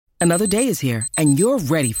Another day is here, and you're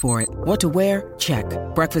ready for it. What to wear? Check.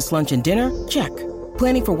 Breakfast, lunch, and dinner? Check.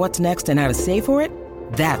 Planning for what's next and how to save for it?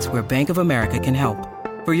 That's where Bank of America can help.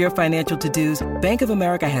 For your financial to-dos, Bank of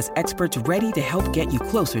America has experts ready to help get you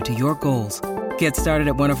closer to your goals. Get started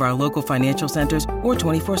at one of our local financial centers or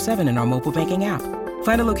 24/7 in our mobile banking app.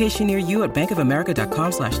 Find a location near you at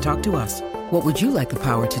bankofamerica.com/talktous. What would you like the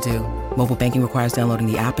power to do? Mobile banking requires downloading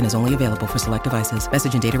the app and is only available for select devices.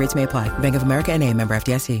 Message and data rates may apply. Bank of America N.A., member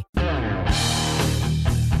FDIC.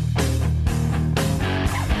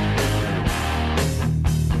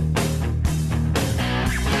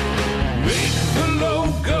 Make the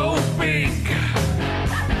logo big.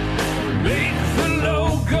 Make the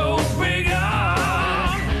logo bigger.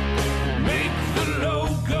 Make the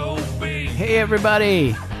logo big. Hey,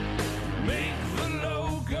 everybody.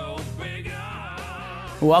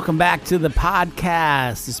 Welcome back to the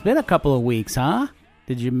podcast. It's been a couple of weeks, huh?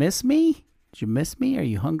 Did you miss me? Are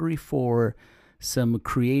you hungry for some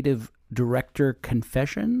creative director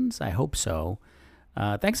confessions? I hope so.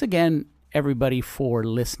 Thanks again, everybody, for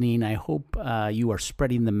listening. I hope you are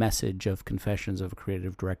spreading the message of Confessions of a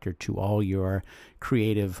Creative Director to all your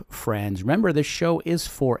creative friends. Remember, this show is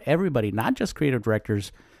for everybody, not just creative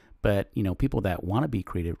directors, but people that want to be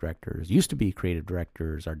creative directors, used to be creative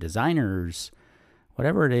directors, are designers.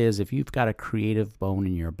 Whatever it is, if you've got a creative bone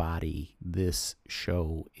in your body, this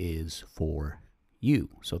show is for you.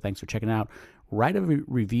 So thanks for checking it out. Write a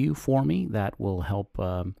review for me. That will help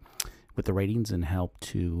with the ratings and help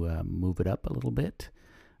to move it up a little bit.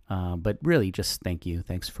 But really, just thank you.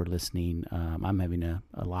 Thanks for listening. I'm having a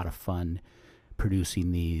lot of fun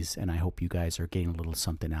producing these, and I hope you guys are getting a little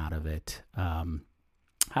something out of it.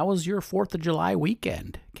 How was your 4th of July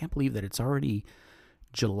weekend? Can't believe that it's already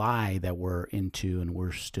July that we're into, and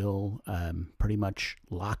we're still pretty much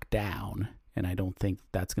locked down, and I don't think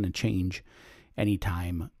that's going to change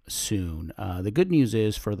anytime soon. The good news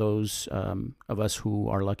is, for those of us who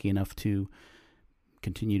are lucky enough to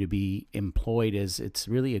continue to be employed, is it's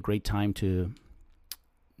really a great time to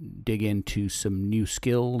dig into some new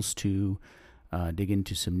skills, to dig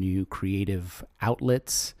into some new creative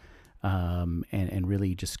outlets, and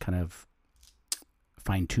really just kind of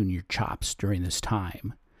fine-tune your chops during this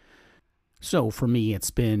time. So for me, it's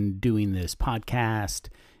been doing this podcast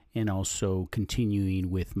and also continuing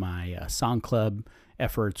with my song club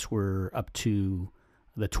efforts. We're up to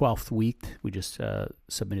the 12th week. We just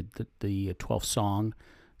submitted the 12th song.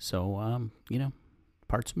 So,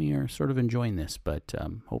 parts of me are sort of enjoying this, but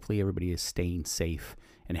hopefully everybody is staying safe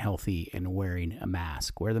and healthy and wearing a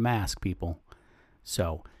mask. Wear the mask, people.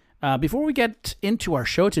 So, before we get into our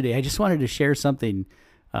show today, I just wanted to share something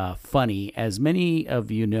funny. As many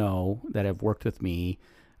of you know that have worked with me,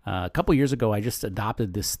 a couple years ago, I just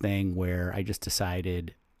adopted this thing where I just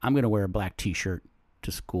decided I'm going to wear a black T-shirt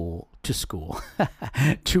to school,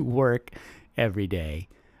 to work every day.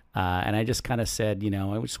 And I just kind of said,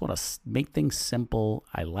 I just want to make things simple.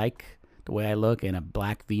 I like the way I look in a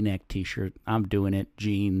black V-neck T-shirt. I'm doing it.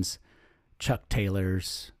 Jeans, Chuck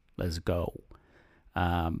Taylors, let's go.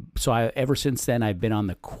 So ever since then, I've been on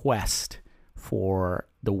the quest for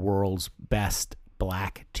the world's best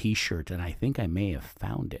black T-shirt, and I think I may have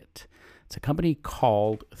found it. It's a company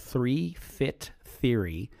called 3Fit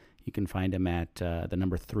Theory. You can find them at the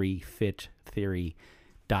number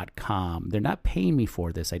 3fittheory.com. They're not paying me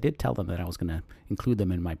for this. I did tell them that I was going to include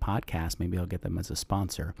them in my podcast. Maybe I'll get them as a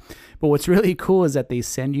sponsor. But what's really cool is that they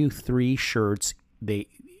send you 3 shirts.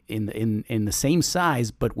 In the same size,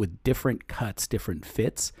 but with different cuts, different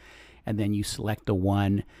fits, and then you select the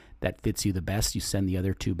one that fits you the best. You send the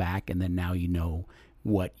other 2 back, and then now you know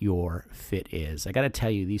what your fit is. I got to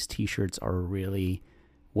tell you, these T-shirts are really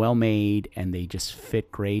well made, and they just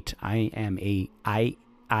fit great. I am a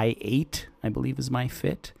I8, I believe, is my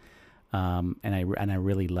fit, and I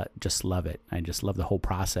really just love it. I just love the whole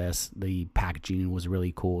process. The packaging was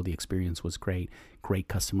really cool. The experience was great. Great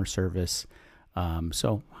customer service.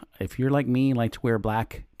 So if you're like me, like to wear a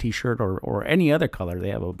black T-shirt or any other color, they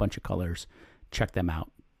have a bunch of colors. Check them out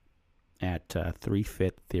at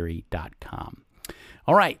 3fittheory.com.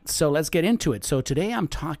 All right, so let's get into it. So today I'm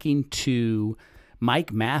talking to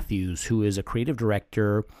Mike Matthews, who is a creative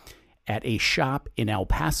director at a shop in El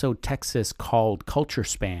Paso, Texas called Culture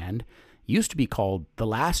Span. Used to be called The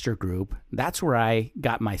Laster Group. That's where I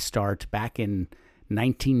got my start back in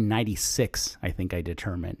 1996, I think I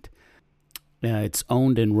determined. It's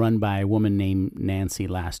owned and run by a woman named Nancy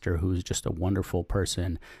Laster, who's just a wonderful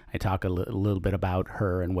person. I talk a little bit about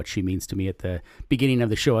her and what she means to me at the beginning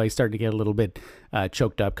of the show. I started to get a little bit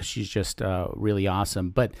choked up because she's just really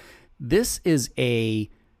awesome. But this is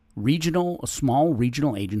a a small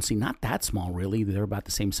regional agency, not that small really. They're about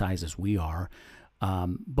the same size as we are.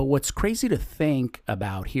 But what's crazy to think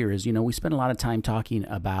about here is, we spend a lot of time talking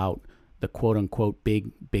about the quote unquote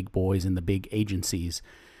big boys and the big agencies,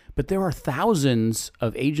 but there are thousands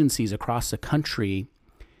of agencies across the country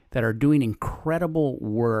that are doing incredible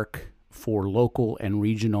work for local and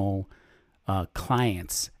regional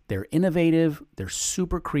clients. They're innovative, they're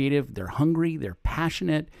super creative, they're hungry, they're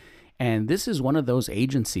passionate. And this is one of those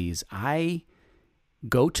agencies. I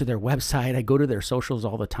go to their website, I go to their socials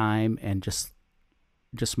all the time and just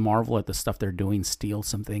marvel at the stuff they're doing, steal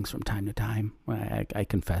some things from time to time. I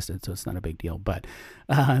confessed it, so it's not a big deal. But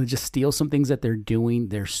just steal some things that they're doing.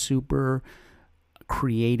 They're super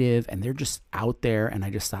creative and they're just out there. And I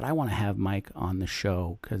just thought I want to have Mike on the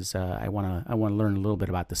show because I want to learn a little bit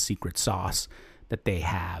about the secret sauce that they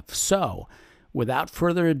have. So without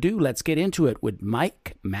further ado, let's get into it with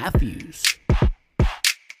Mike Matthews.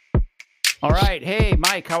 All right. Hey,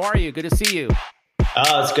 Mike, how are you? Good to see you.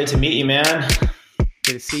 Oh, it's good to meet you, man.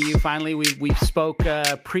 Good to see you. Finally, we spoke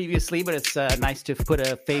previously, but it's nice to put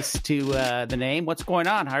a face to the name. What's going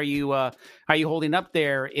on? How are you holding up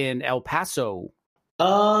there in El Paso?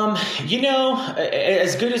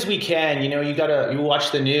 As good as we can. You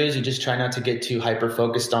watch the news. You just try not to get too hyper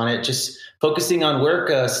focused on it. Just focusing on work,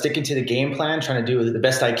 sticking to the game plan, trying to do the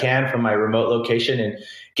best I can from my remote location, and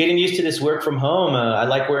getting used to this work from home. I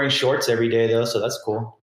like wearing shorts every day, though, so that's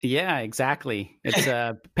cool. Yeah, exactly. It's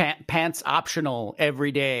pants optional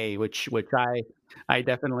every day, which I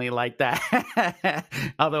definitely like that.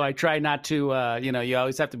 Although I try not to, you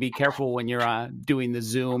always have to be careful when you're doing the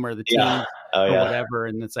Zoom or the Teams or whatever.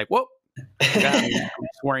 And it's like, whoa, I'm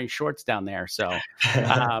wearing shorts down there. So,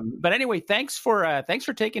 but anyway, thanks for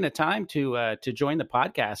taking the time to join the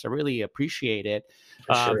podcast. I really appreciate it.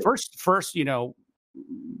 Sure. First,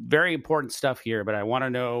 very important stuff here, but I want to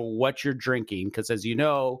know what you're drinking because, as you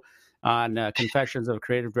know, on Confessions of a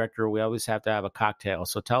Creative Director, we always have to have a cocktail.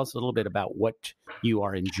 So tell us a little bit about what you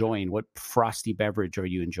are enjoying. What frosty beverage are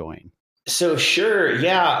you enjoying? So sure,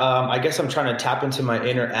 yeah. I guess I'm trying to tap into my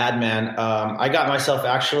inner ad man. I got myself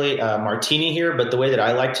actually a martini here, but the way that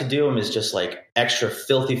I like to do them is just like extra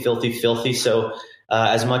filthy. So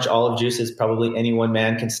as much olive juice as probably any one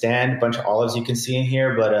man can stand. A bunch of olives you can see in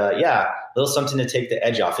here, but a little something to take the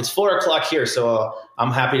edge off. It's 4:00 here, so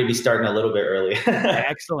I'm happy to be starting a little bit early.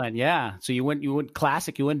 Excellent, yeah. So you went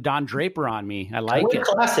classic. You went Don Draper on me. I went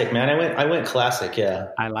classic, man. I went classic. Yeah,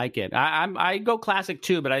 I like it. I go classic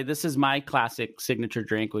too, but this is my classic signature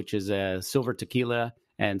drink, which is a silver tequila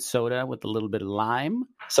and soda with a little bit of lime.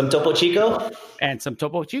 Some Topo Chico? And some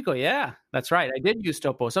Topo Chico, yeah. That's right. I did use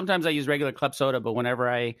Topo. Sometimes I use regular club soda, but whenever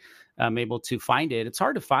I am able to find it, it's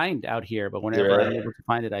hard to find out here, but whenever I'm able to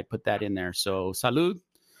find it, I put that in there. So salud.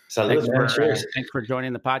 Salud, man. Cheers. Thanks for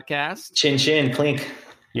joining the podcast. Chin chin, clink.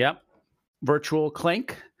 Yep. Virtual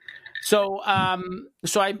clink. So,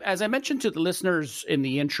 as I mentioned to the listeners in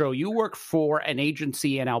the intro, you work for an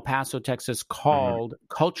agency in El Paso, Texas called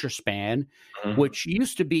Culture Span, which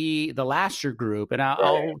used to be the Laster Group. And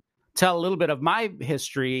I'll tell a little bit of my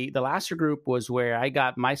history. The Laster Group was where I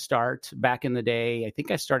got my start back in the day. I think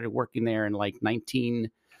I started working there in like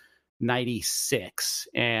 1996.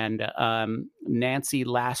 And Nancy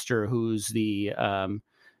Laster, who's the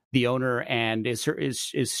owner, and is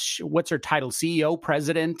what's her title? CEO,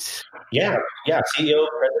 president? Yeah, CEO,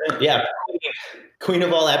 president. Yeah, queen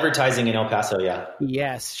of all advertising in El Paso. Yeah.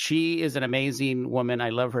 Yes, she is an amazing woman. I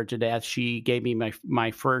love her to death. She gave me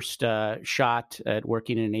my first shot at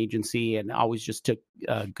working in an agency, and always just took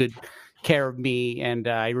good care of me. And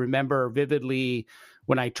I remember vividly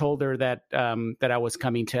when I told her that I was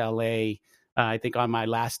coming to LA. I think on my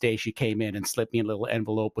last day, she came in and slipped me a little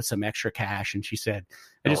envelope with some extra cash. And she said,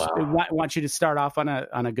 I want you to start off on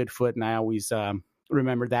a good foot. And I always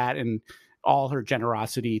remember that and all her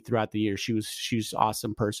generosity throughout the years. She's an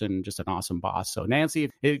awesome person, just an awesome boss. So Nancy,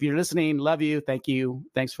 if you're listening, love you. Thank you.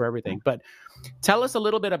 Thanks for everything. But tell us a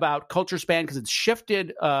little bit about Culture Span, because it's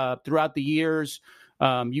shifted throughout the years.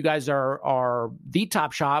 You guys are the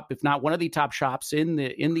top shop, if not one of the top shops in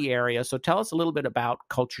the area. So tell us a little bit about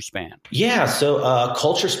Culture Span. Yeah, so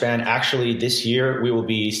Culture Span, actually this year we will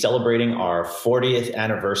be celebrating our 40th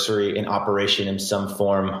anniversary in operation in some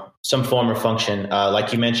form or function.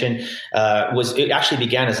 Like you mentioned, it actually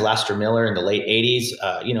began as Laster Miller in the late 80s,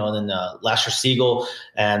 and then Laster Siegel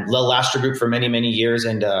and the Laster Group for many, many years.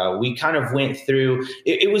 And we kind of went through,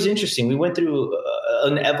 it was interesting. We went through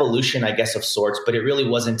an evolution, I guess, of sorts, but it really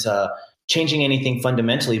wasn't changing anything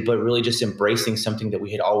fundamentally, but really just embracing something that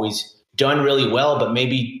we had always done really well, but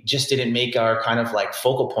maybe just didn't make our kind of like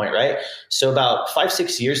focal point, right? So about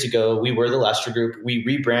 5-6 years ago, we were the Lester Group. We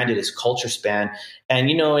rebranded as Culture Span. And,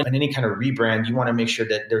 in any kind of rebrand, you want to make sure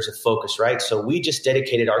that there's a focus, right? So we just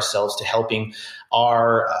dedicated ourselves to helping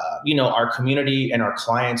our community and our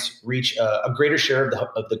clients reach a greater share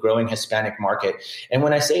of the growing Hispanic market. And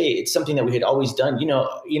when I say it's something that we had always done, in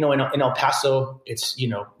El Paso, it's,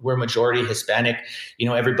 we're majority Hispanic.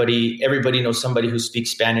 Everybody knows somebody who speaks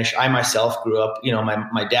Spanish. I myself grew up,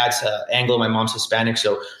 my dad's Anglo, my mom's Hispanic.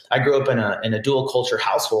 So I grew up in a dual culture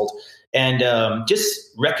household. And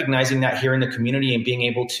just recognizing that here in the community and being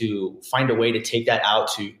able to find a way to take that out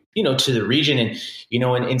to the region and,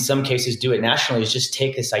 in some cases do it nationally is just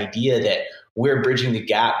take this idea that we're bridging the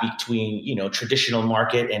gap between, traditional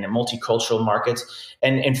market and multicultural markets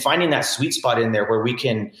and finding that sweet spot in there where we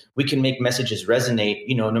can make messages resonate,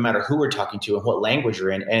 no matter who we're talking to and what language we're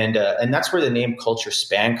in. And that's where the name Culture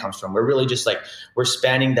Span comes from. We're really just we're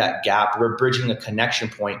spanning that gap. We're bridging a connection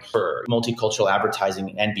point for multicultural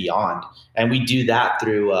advertising and beyond. And we do that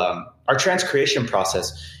through our transcreation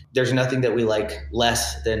process. There's nothing that we like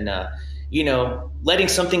less than, letting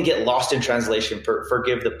something get lost in translation,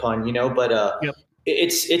 forgive the pun, but yep.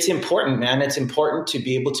 It's important, man. It's important to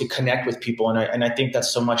be able to connect with people. And I think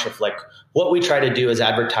that's so much of what we try to do as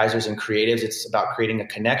advertisers and creatives. It's about creating a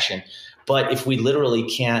connection. But if we literally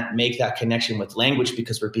can't make that connection with language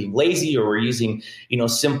because we're being lazy or we're using,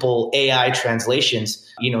 simple AI translations,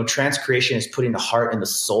 transcreation is putting the heart and the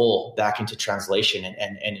soul back into translation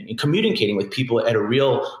and communicating with people at a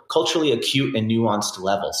real culturally acute and nuanced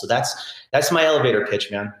level. So that's my elevator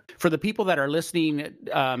pitch, man. For the people that are listening,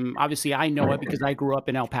 obviously I know it because I grew up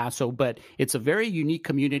in El Paso, but it's a very unique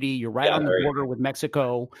community. You're right on the border with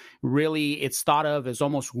Mexico. Really, it's thought of as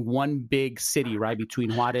almost one big city, right,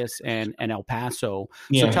 between Juarez and El Paso.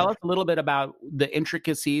 Yeah. So tell us a little bit about the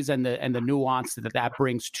intricacies and the nuance that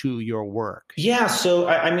brings to your work. Yeah, so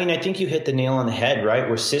I think you hit the nail on the head, right?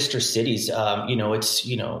 We're sister cities.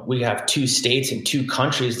 We have two states and two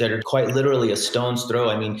countries that are quite literally a stone's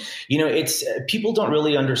throw. It's people don't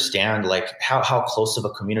really understand how close of a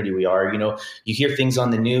community we are. You hear things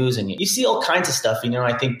on the news and you see all kinds of stuff.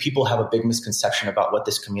 I think people have a big misconception about what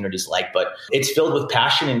this community is like, but it's filled with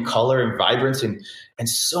passion and color and vibrance and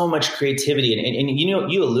so much creativity. And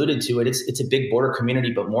you alluded to it. It's a big border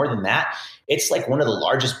community, but more than that, it's like one of the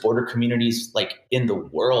largest border communities in the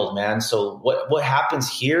world, man. So what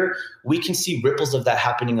happens here, we can see ripples of that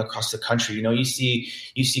happening across the country. You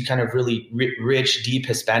see kind of really rich, deep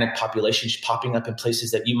Hispanic populations popping up in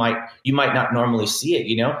places that you might not normally see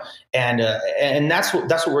it, and that's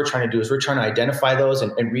what we're trying to do is we're trying to identify those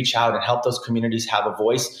and reach out and help those communities have a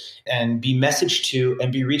voice and be messaged to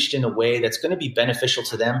and be reached in a way that's going to be beneficial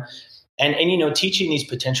to them. And teaching these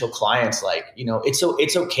potential clients,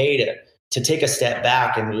 it's okay to take a step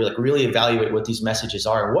back and really evaluate what these messages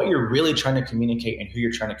are and what you're really trying to communicate and who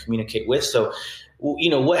you're trying to communicate with. So,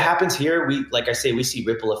 what happens here, we see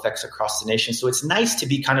ripple effects across the nation. So it's nice to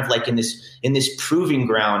be kind of in this proving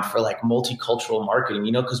ground for multicultural marketing,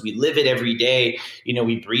 because we live it every day.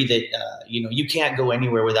 We breathe it. You can't go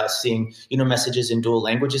anywhere without seeing, messages in dual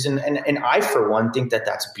languages. And I, for one, think that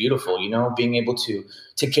that's beautiful, being able to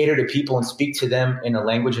cater to people and speak to them in a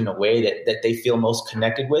language in a way that they feel most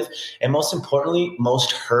connected with. And most importantly,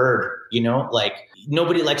 most heard,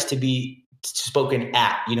 nobody likes to be spoken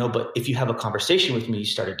at, but if you have a conversation with me, you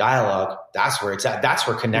start a dialogue, that's where it's at. That's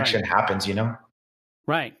where connection happens,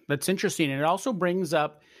 Right. That's interesting. And it also brings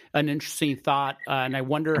up an interesting thought. And I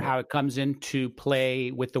wonder how it comes into play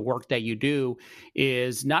with the work that you do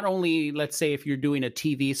is not only, let's say, if you're doing a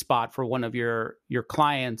TV spot for one of your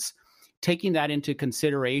clients, taking that into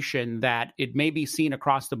consideration that it may be seen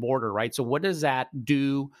across the border, right? So what does that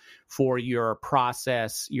do for your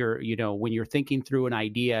process? When you're thinking through an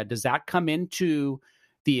idea, does that come into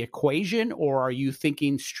the equation, or are you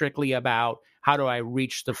thinking strictly about how do I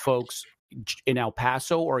reach the folks in El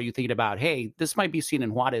Paso, or are you thinking about, hey, this might be seen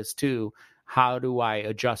in Juarez too? How do I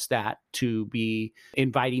adjust that to be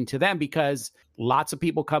inviting to them? Because lots of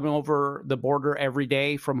people coming over the border every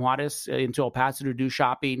day from Juarez into El Paso to do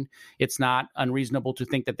shopping. It's not unreasonable to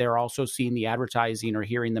think that they're also seeing the advertising or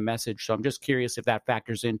hearing the message. So I'm just curious if that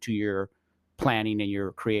factors into your planning and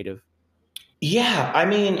your creative. Yeah,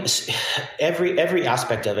 every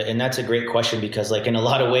aspect of it. And that's a great question because in a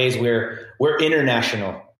lot of ways we're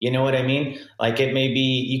international. You know what I mean? Like it may be,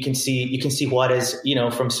 you can see Juarez,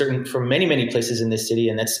 from many places in this city.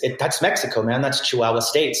 And that's Mexico, man. That's Chihuahua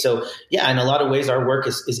State. So yeah, in a lot of ways, our work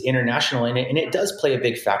is international, and it does play a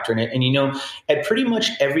big factor in it. And, at pretty much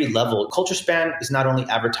every level, Culture Span is not only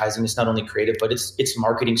advertising, it's not only creative, but it's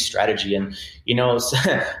marketing strategy. And,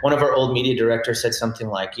 one of our old media directors said something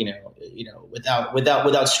like,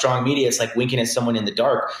 without strong media, it's like winking at someone in the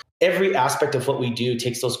dark. Every aspect of what we do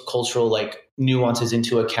takes those cultural nuances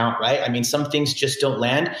into account, right? I mean, some things just don't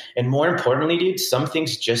land. And more importantly, dude, some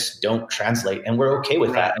things just don't translate. And we're okay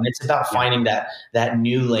with that. And it's about finding that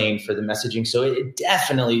new lane for the messaging. So it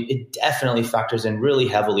definitely factors in really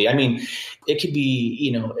heavily. I mean, it could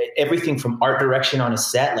be, everything from art direction on a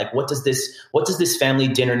set. Like what does this family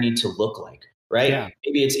dinner need to look like? Right? Yeah.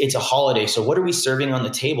 Maybe it's a holiday. So what are we serving on the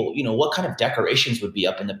table? What kind of decorations would be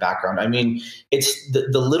up in the background? I mean, it's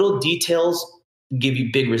the little details give you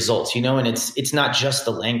big results, and it's not just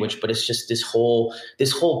the language, but it's just this whole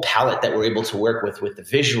palette that we're able to work with the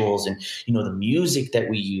visuals and, the music that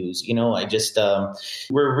we use. I just,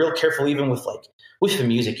 we're real careful even with the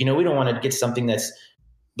music. We don't want to get something that's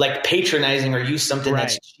like patronizing or use something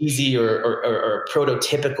that's cheesy or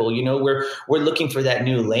prototypical. We're looking for that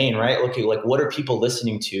new lane, right? Okay, like what are people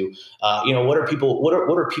listening to? What are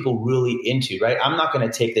people really into, right? I'm not going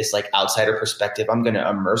to take this outsider perspective. I'm going to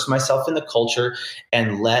immerse myself in the culture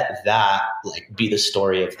and let that be the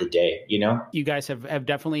story of the day. You guys have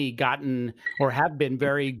definitely gotten or have been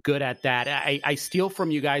very good at that. I steal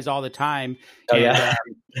from you guys all the time. Oh, yeah.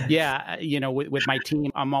 With my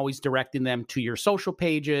team, I'm always directing them to your social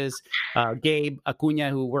pages. Gabe Acuna,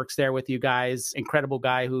 who works there with you guys, incredible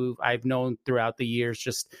guy who I've known throughout the years.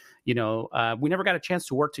 Just, we never got a chance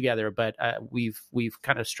to work together, but we've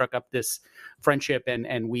kind of struck up this friendship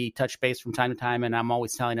and we touch base from time to time. And I'm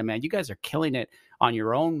always telling him, man, you guys are killing it on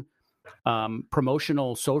your own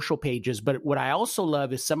promotional social pages. But what I also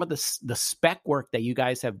love is some of the spec work that you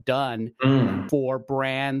guys have done for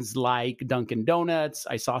brands like Dunkin' Donuts.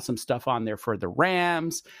 I saw some stuff on there for the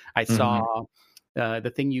Rams. I saw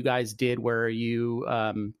the thing you guys did where you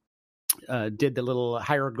did the little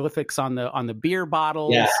hieroglyphics on the beer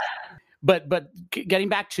bottles. Yeah. But getting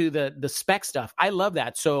back to the spec stuff, I love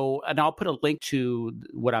that. So, and I'll put a link to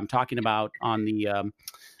what I'm talking about on the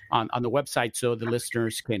on the website so the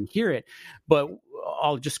listeners can hear it. But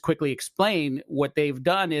I'll just quickly explain what they've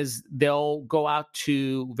done is they'll go out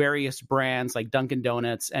to various brands like Dunkin'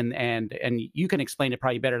 Donuts and you can explain it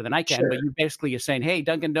probably better than I can, but you basically are saying, hey,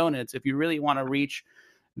 Dunkin' Donuts, if you really want to reach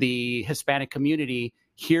the Hispanic community,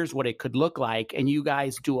 here's what it could look like. And you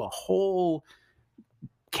guys do a whole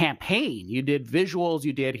campaign. You did visuals,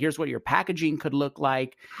 here's what your packaging could look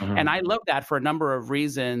like. And I love that for a number of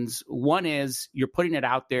reasons. One is you're putting it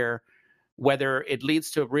out there, whether it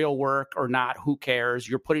leads to real work or not, who cares?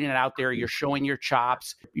 You're putting it out there, you're showing your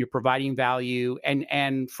chops, you're providing value,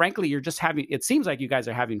 and frankly, you're just it seems like you guys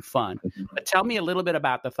are having fun. But tell me a little bit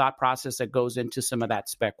about the thought process that goes into some of that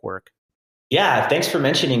spec work. Yeah, thanks for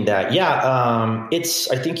mentioning that. Yeah,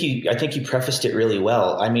 I think you prefaced it really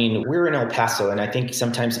well. I mean, we're in El Paso, and I think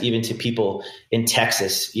sometimes even to people in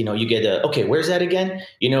Texas, you get okay, where's that again?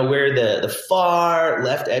 We're the far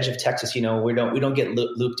left edge of Texas. We don't get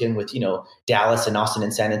looped in with Dallas and Austin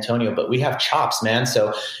and San Antonio, but we have chops, man.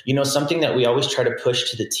 So something that we always try to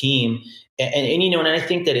push to the team. And I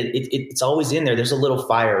think that it's always in there. There's a little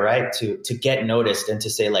fire, right, to get noticed and to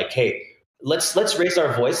say hey, let's raise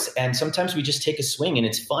our voice. And sometimes we just take a swing and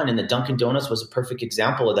it's fun. And the Dunkin' Donuts was a perfect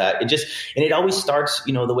example of that. It always starts,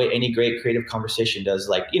 the way any great creative conversation does.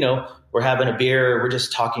 We're having a beer, we're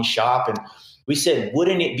just talking shop. And we said,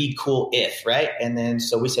 wouldn't it be cool if, right? And then,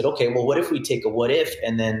 so we said, okay, well, what if we take a what if?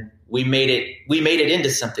 And then we made it into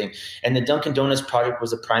something. And the Dunkin' Donuts project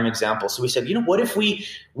was a prime example. So we said, what if we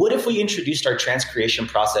introduced our transcreation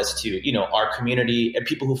process to, our community and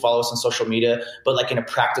people who follow us on social media, but in a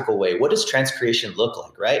practical way? What does transcreation look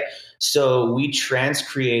like, right? So we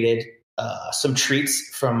transcreated some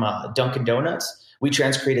treats from Dunkin' Donuts. We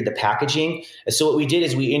transcreated the packaging. And so what we did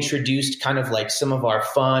is we introduced kind of some of our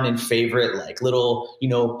fun and favorite little,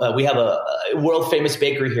 we have a world famous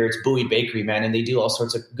bakery here. It's Bowie Bakery, man. And they do all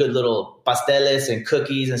sorts of good little pasteles and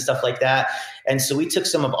cookies and stuff like that. And so we took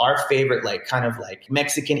some of our favorite, kind of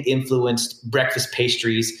Mexican influenced breakfast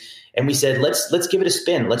pastries And we said, let's give it a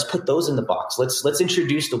spin. Let's put those in the box. Let's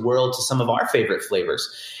introduce the world to some of our favorite flavors.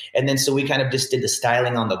 And then so we kind of just did the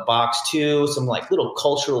styling on the box too, some like little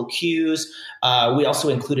cultural cues. We also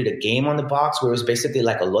included a game on the box where it was basically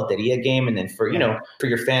like a loteria game. And then for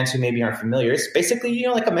your fans who maybe aren't familiar, it's basically,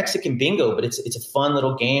 like a Mexican bingo, but it's a fun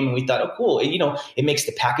little game. And we thought, oh, cool. It makes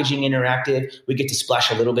the packaging interactive. We get to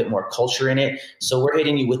splash a little bit more culture in it. So we're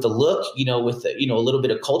hitting you with the look, with a little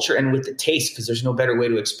bit of culture and with the taste, because there's no better way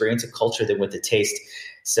to experience a culture than with the taste.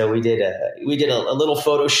 So we did a little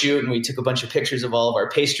photo shoot, and we took a bunch of pictures of all of our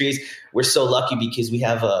pastries. We're so lucky because we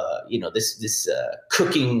have this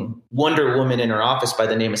cooking Wonder Woman in our office by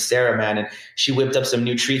the name of Sarah, man, and she whipped up some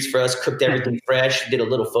new treats for us, cooked everything fresh, did a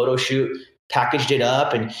little photo shoot, packaged it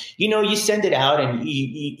up, and you send it out, and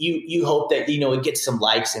you hope that it gets some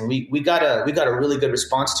likes, and we got a really good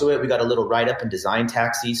response to it. We got a little write up in Design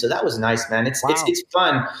Taxi, so that was nice, man. It's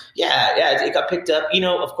fun. Yeah, it got picked up.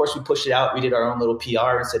 Of course, we pushed it out. We did our own little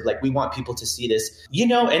PR and said, like, we want people to see this.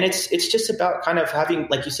 And it's just about kind of having,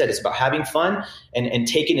 like you said, it's about having fun and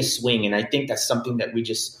taking a swing. And I think that's something that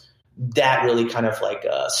that really kind of like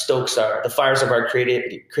stokes the fires of our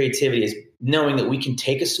creativity, is knowing that we can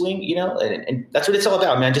take a swing, and that's what it's all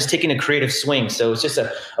about, man, just taking a creative swing. So it's just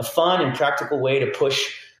a fun and practical way to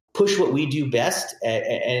push what we do best,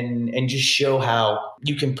 and just show how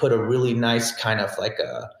you can put a really nice kind of like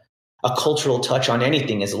a cultural touch on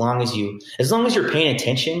anything, as long as you're paying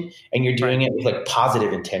attention and you're doing it with like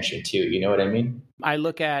positive intention too. You know what I mean? I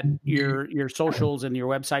look at your socials and your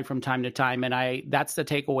website from time to time, and that's the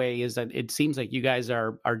takeaway, is that it seems like you guys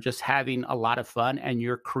are just having a lot of fun, and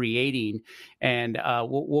you're creating. And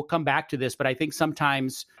we'll come back to this, but I think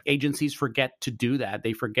sometimes agencies forget to do that.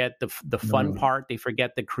 They forget the fun part, they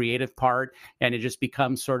forget the creative part, and it just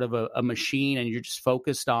becomes sort of a machine, and you're just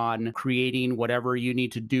focused on creating whatever you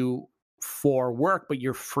need to do for work, but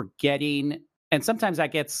you're forgetting. And sometimes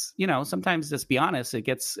that gets, sometimes, let's be honest, it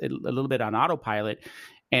gets a little bit on autopilot,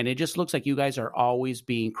 and it just looks like you guys are always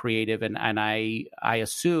being creative. And I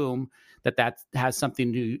assume that has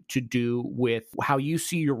something to do with how you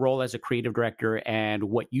see your role as a creative director and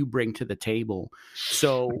what you bring to the table.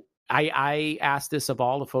 So I asked this of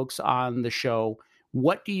all the folks on the show: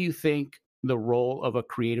 what do you think the role of a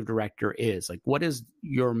creative director is? Like, what is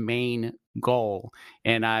your main goal?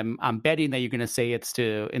 And I'm betting that you're going to say it's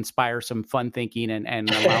to inspire some fun thinking and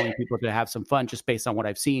allowing people to have some fun, just based on what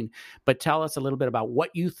I've seen. But tell us a little bit about what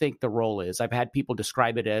you think the role is. I've had people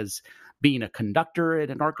describe it as being a conductor in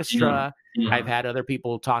an orchestra. Mm-hmm. I've had other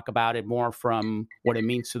people talk about it more from what it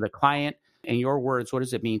means to the client. In your words, what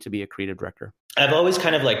does it mean to be a creative director? I've always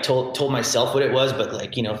kind of like told myself what it was, but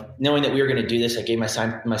like, knowing that we were going to do this, I gave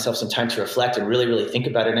myself some time to reflect and really, really think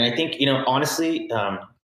about it. And I think, honestly, I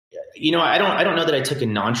don't know that I took a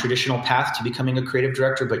non-traditional path to becoming a creative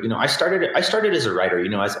director, but, I started as a writer,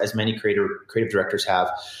 as many creative directors have.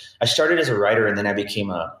 I started as a writer, and then I became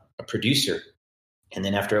a producer. And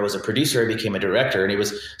then after I was a producer, I became a director. And it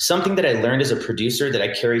was something that I learned as a producer that I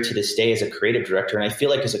carry to this day as a creative director. And I feel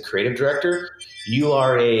like as a creative director, you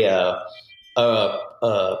are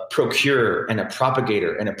a procurer and a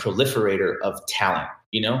propagator and a proliferator of talent.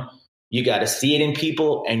 You got to see it in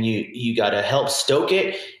people, and you got to help stoke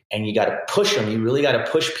it, and you got to push them. You really got to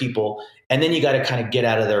push people, and then you got to kind of get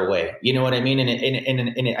out of their way. You know what I mean?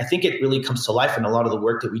 And I think it really comes to life in a lot of the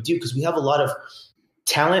work that we do, because we have a lot of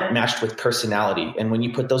talent matched with personality, and when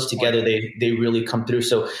you put those together, they really come through.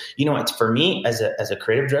 So it's, for me as a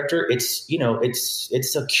creative director, it's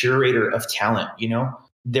a curator of talent.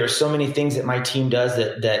 There's so many things that my team does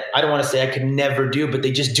that I don't want to say I could never do, but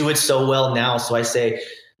they just do it so well now. So I say,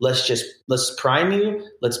 let's prime you,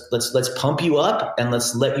 let's pump you up, and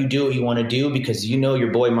let's let you do what you want to do, because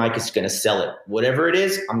your boy Mike is going to sell it. Whatever it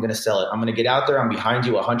is, I'm going to sell it. I'm going to get out there. I'm behind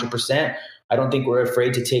you 100%. I don't think we're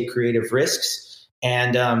afraid to take creative risks.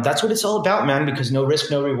 And that's what it's all about, man, because no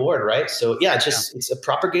risk, no reward, right? So it's a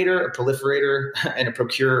propagator, a proliferator, and a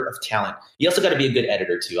procurer of talent. You also got to be a good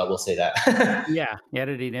editor too. I will say that. Yeah,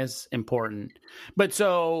 editing is important. But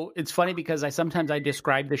so it's funny, because I sometimes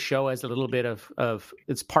describe the show as a little bit of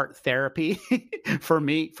it's part therapy for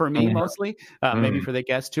me mostly, maybe for the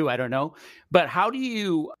guests too. I don't know. But how do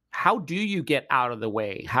you get out of the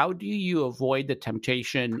way? How do you avoid the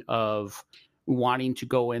temptation of wanting to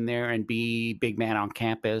go in there and be big man on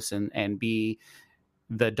campus and be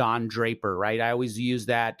the Don Draper, right? I always use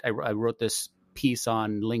that. I wrote this piece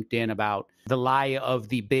on LinkedIn about the lie of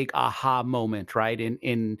the big aha moment, right?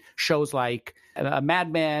 In shows like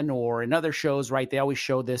Mad Men or in other shows, right? They always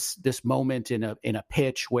show this moment in a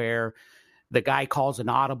pitch where the guy calls an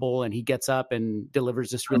audible and he gets up and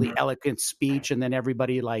delivers this really eloquent speech, and then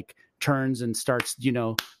everybody like turns and starts,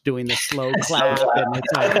 doing the slow clap. And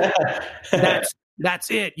it's like,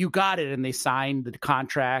 that's it. You got it. And they sign the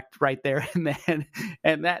contract right there.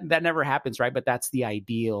 And that never happens. Right. But that's the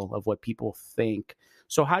ideal of what people think.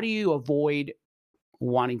 So how do you avoid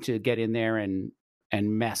wanting to get in there and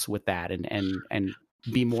mess with that and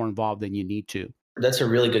be more involved than you need to? That's a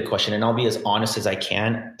really good question, and I'll be as honest as I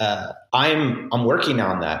can. I'm working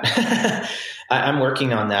on that. I'm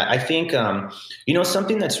working on that. I think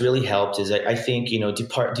something that's really helped is I think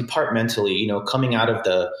departmentally, coming out of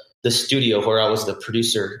the studio where I was the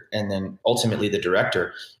producer and then ultimately the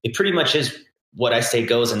director, it pretty much is what I say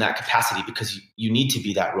goes in that capacity, because you need to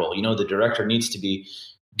be that role. The director needs to be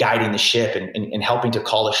guiding the ship and helping to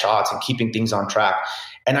call the shots and keeping things on track.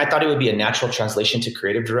 And I thought it would be a natural translation to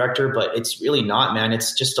creative director, but it's really not, man.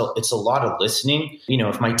 It's just it's a lot of listening.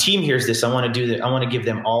 If my team hears this, I want to do that. I want to give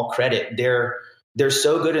them all credit. They're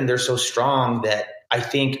so good and they're so strong that I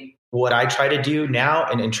think what I try to do now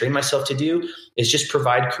and train myself to do is just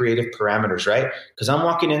provide creative parameters, right? Because I'm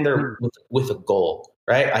walking in there with a goal,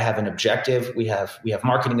 right? I have an objective. We have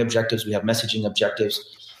marketing objectives. We have messaging objectives.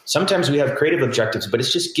 Sometimes we have creative objectives, but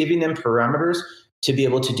it's just giving them parameters to be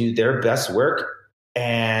able to do their best work.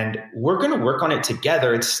 And we're going to work on it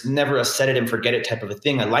together. It's never a set it and forget it type of a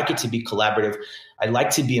thing. I like it to be collaborative. I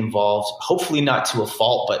like to be involved, hopefully not to a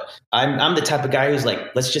fault, but I'm the type of guy who's like,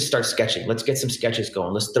 let's just start sketching. Let's get some sketches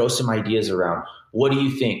going. Let's throw some ideas around. What do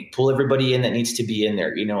you think? Pull everybody in that needs to be in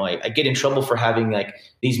there. I get in trouble for having like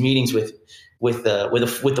these meetings with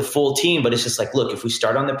the full team, but it's just like, look, if we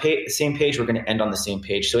start on the same page, we're going to end on the same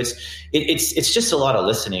page. So it's just a lot of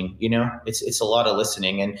listening, it's a lot of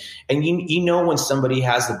listening. And when somebody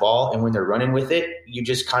has the ball and when they're running with it, you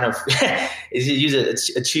just kind of use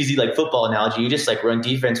a cheesy like football analogy. You just like run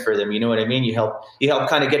defense for them. You know what I mean? You help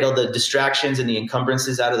kind of get all the distractions and the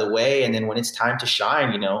encumbrances out of the way. And then when it's time to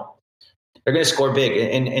shine, they're going to score big,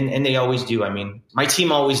 and they always do. I mean, my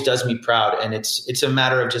team always does me proud, and it's a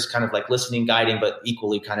matter of just kind of like listening, guiding, but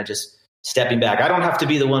equally kind of just stepping back. I don't have to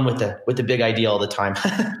be the one with the big idea all the time.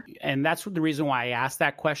 And that's the reason why I asked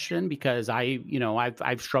that question, because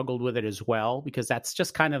I've struggled with it as well, because that's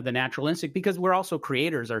just kind of the natural instinct, because we're also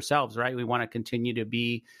creators ourselves, right? We want to continue to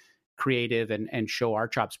be creative and show our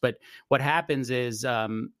chops. But what happens is,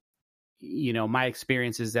 my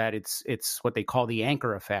experience is that it's what they call the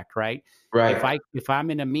anchor effect, right? Right. If I'm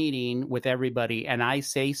in a meeting with everybody and I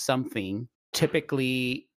say something,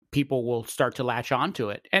 typically people will start to latch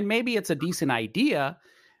onto it. And maybe it's a decent idea,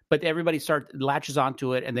 but everybody latches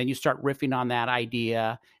onto it, and then you start riffing on that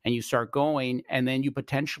idea and you start going, and then you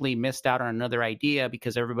potentially missed out on another idea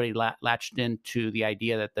because everybody latched into the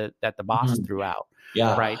idea that the boss threw out.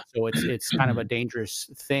 Yeah. Right. So it's kind of a dangerous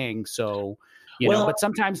thing. So but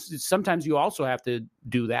sometimes you also have to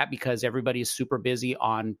do that because everybody is super busy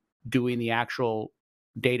on doing the actual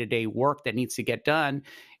day-to-day work that needs to get done.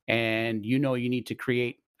 And you need to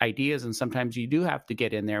create ideas, and sometimes you do have to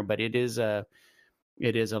get in there, but it is a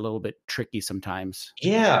little bit tricky sometimes.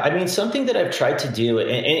 Yeah. I mean, something that I've tried to do,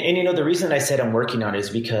 and the reason I said I'm working on it is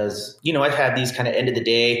because, I've had these kind of end of the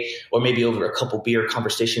day or maybe over a couple beer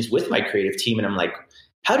conversations with my creative team. And I'm like,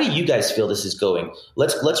 how do you guys feel this is going?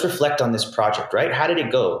 Let's reflect on this project, right? How did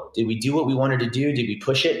it go? Did we do what we wanted to do? Did we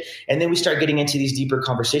push it? And then we start getting into these deeper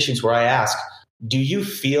conversations where I ask, do you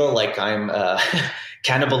feel like I'm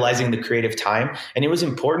cannibalizing the creative time? And it was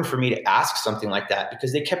important for me to ask something like that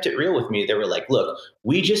because they kept it real with me. They were like, look,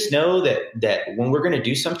 we just know that when we're going to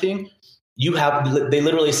do something, they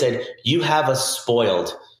literally said, you have us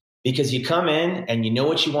spoiled. Because you come in and you know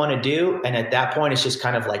what you want to do. And at that point, it's just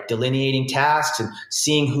kind of like delineating tasks and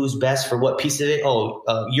seeing who's best for what piece of it.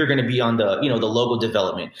 You're going to be on the logo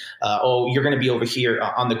development. You're going to be over here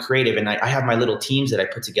on the creative. And I have my little teams that I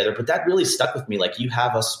put together. But that really stuck with me. Like, you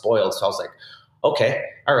have us spoiled. So I was like, okay,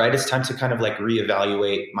 all right, it's time to kind of like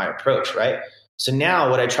reevaluate my approach, right? So now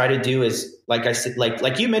what I try to do is, like I said,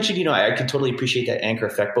 like you mentioned, I can totally appreciate that anchor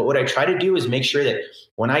effect. But what I try to do is make sure that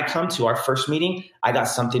when I come to our first meeting, I got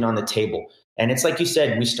something on the table. And it's like you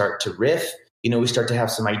said, we start to riff, we start to have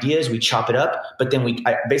some ideas, we chop it up. But then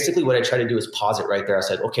basically what I try to do is pause it right there. I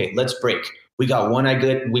said, okay, let's break. We got one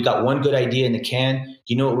good idea in the can.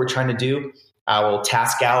 You know what we're trying to do? I will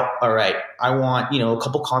task out. All right, I want, a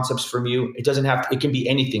couple concepts from you. It can be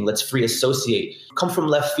anything. Let's free associate. Come from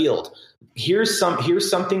left field. Here's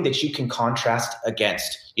something that you can contrast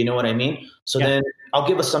against. You know what I mean? So then I'll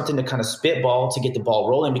give us something to kind of spitball to get the ball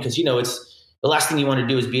rolling, because it's the last thing you want to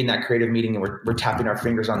do is be in that creative meeting and we're tapping our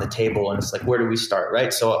fingers on the table and it's like, where do we start,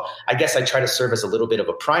 right? So I guess I try to serve as a little bit of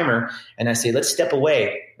a primer, and I say, let's step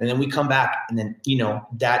away, and then we come back, and then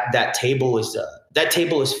that table is that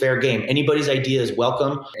table is fair game. Anybody's idea is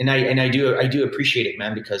welcome. And I do appreciate it,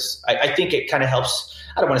 man, because I think it kind of helps.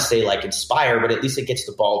 I don't want to say like inspire, but at least it gets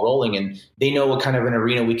the ball rolling, and they know what kind of an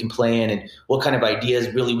arena we can play in and what kind of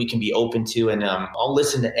ideas really we can be open to. And I'll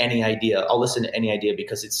listen to any idea.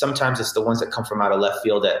 Because sometimes it's the ones that come from out of left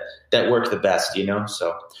field that work the best,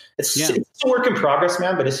 So it's a work in progress,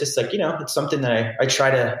 man. But it's just like, it's something that I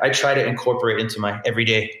try to incorporate into my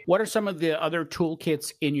everyday. What are some of the other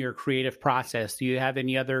toolkits in your creative process? Do you have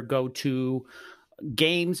any other go-to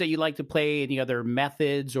games that you like to play, any other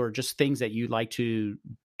methods, or just things that you like to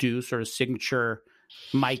do, sort of signature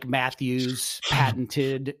Mike Matthews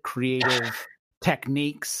patented creative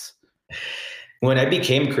techniques? When I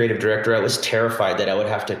became creative director, I was terrified that I would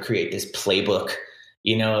have to create this playbook,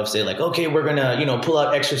 of say like, okay, we're going to, pull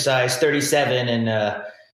out exercise 37 and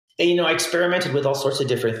I experimented with all sorts of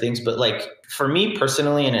different things, but like for me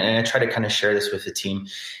personally, and I try to kind of share this with the team,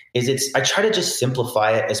 I try to just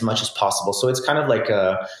simplify it as much as possible. So it's kind of like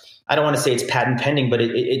I don't want to say it's patent pending, but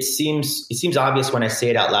it seems obvious when I say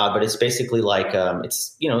it out loud, but it's basically like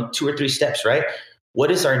it's 2 or 3 steps, right?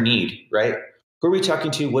 What is our need, right? Who are we talking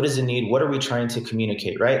to? What is the need? What are we trying to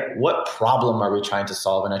communicate, right? What problem are we trying to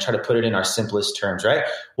solve? And I try to put it in our simplest terms, right?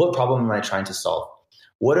 What problem am I trying to solve?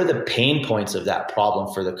 What are the pain points of that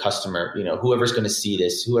problem for the customer? Whoever's going to see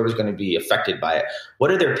this, whoever's going to be affected by it,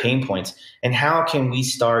 what are their pain points, and how can we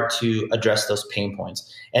start to address those pain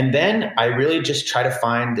points? And then I really just try to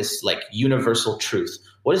find this like universal truth.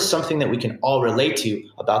 What is something that we can all relate to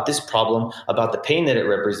about this problem, about the pain that it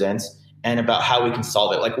represents, and about how we can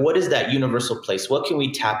solve it? Like, what is that universal place? What can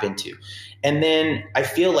we tap into? And then I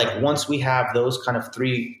feel like once we have those kind of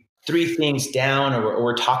three things down, or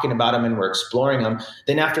we're talking about them and we're exploring them,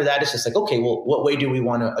 then after that, it's just like, okay, well, what way do we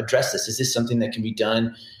want to address this? Is this something that can be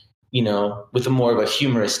done, with a more of a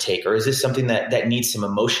humorous take, or is this something that needs some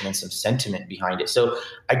emotion and some sentiment behind it? So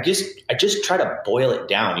I just try to boil it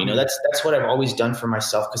down. That's what I've always done for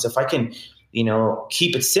myself. Because if I can,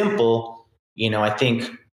 keep it simple, I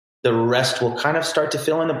think the rest will kind of start to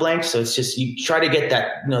fill in the blanks. So it's just, you try to get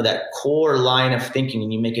that, that core line of thinking,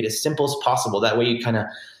 and you make it as simple as possible. That way you kind of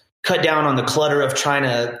cut down on the clutter of trying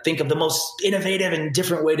to think of the most innovative and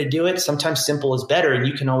different way to do it. Sometimes simple is better, and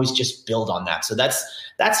you can always just build on that. So that's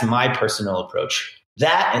my personal approach.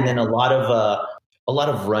 That, and then a lot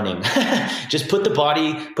of running. Just put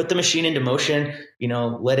the machine into motion,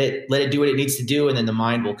 let it do what it needs to do. And then the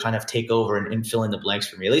mind will kind of take over and fill in the blanks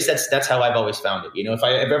for me. At least that's how I've always found it. If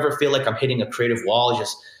I ever feel like I'm hitting a creative wall,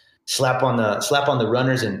 just slap on the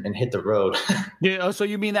runners and hit the road. Yeah. Oh, so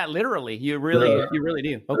you mean that literally? You really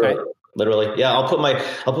do. Okay. Literally. Yeah. I'll put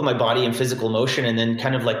my body in physical motion, and then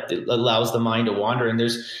kind of like it allows the mind to wander. And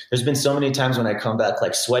there's been so many times when I come back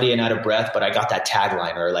like sweaty and out of breath, but I got that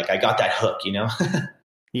tagline, or like I got that hook,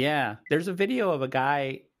 Yeah. There's a video of a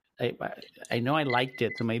guy. I know I liked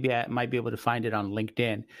it, so maybe I might be able to find it on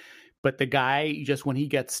LinkedIn. But the guy, just when he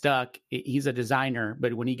gets stuck, he's a designer,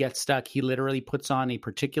 but when he gets stuck, he literally puts on a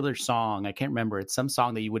particular song. I can't remember. It's some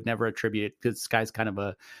song that you would never attribute it, because this guy's kind of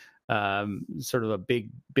a sort of a big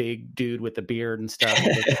dude with a beard and stuff.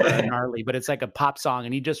 Gnarly, but it's like a pop song,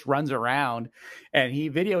 and he just runs around, and he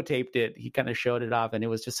videotaped it. He kind of showed it off, and it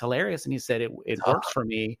was just hilarious. And he said it works for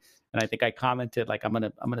me. And I think I commented like, I'm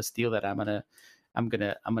gonna steal that. I'm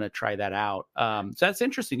gonna try that out. So that's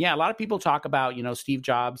interesting. Yeah, a lot of people talk about, Steve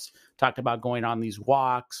Jobs talked about going on these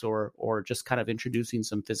walks, or just kind of introducing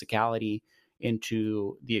some physicality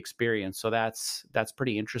into the experience. So that's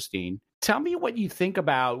pretty interesting. Tell me what you think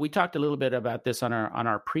about. We talked a little bit about this on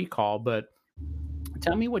our pre-call, but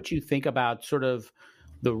tell me what you think about sort of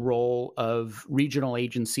the role of regional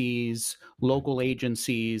agencies, local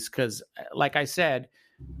agencies, because like I said,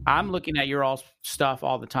 I'm looking at your stuff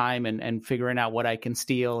all the time and figuring out what I can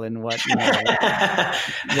steal and what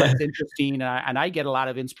what's interesting. And I get a lot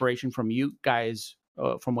of inspiration from you guys,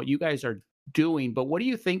 from what you guys are doing. But what do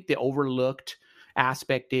you think the overlooked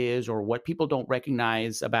aspect is, or what people don't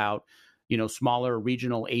recognize about, smaller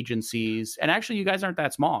regional agencies? And actually, you guys aren't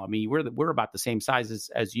that small. I mean, we're about the same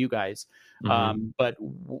size as you guys. Mm-hmm. But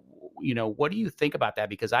what do you think about that?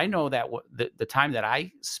 Because I know that the time that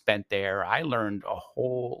I spent there, I learned a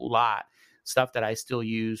whole lot, stuff that I still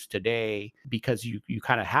use today, because you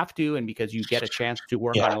kind of have to, and because you get a chance to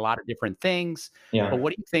work on a lot of different things. Yeah. But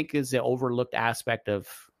what do you think is the overlooked aspect of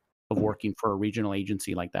working for a regional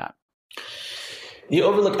agency like that? The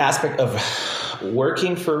overlooked aspect of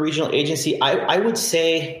working for a regional agency, I would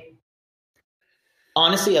say,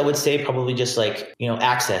 honestly, I would say probably just like,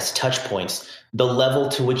 access, touch points, the level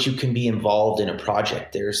to which you can be involved in a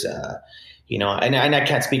project. There's and I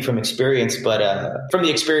can't speak from experience, but from the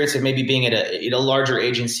experience of maybe being at a larger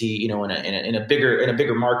agency, in a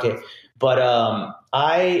bigger market. But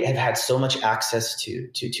I have had so much access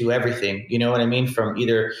to everything, you know what I mean? From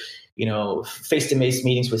either, face-to-face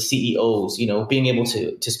meetings with CEOs, being able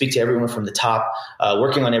to speak to everyone from the top,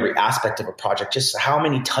 working on every aspect of a project, just how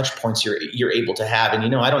many touch points you're able to have. And,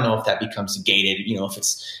 I don't know if that becomes gated, if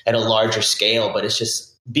it's at a larger scale, but it's just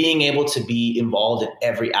being able to be involved in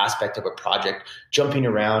every aspect of a project, jumping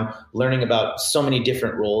around, learning about so many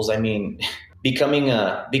different roles. I mean, becoming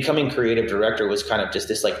creative director was kind of just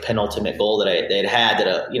this like penultimate goal that I had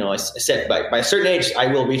I said by a certain age, I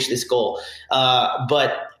will reach this goal.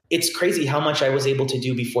 But it's crazy how much I was able to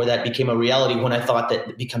do before that became a reality, when I thought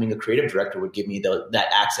that becoming a creative director would give me that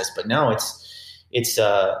access. But now it's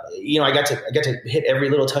I got to hit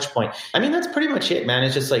every little touch point. I mean, that's pretty much it, man.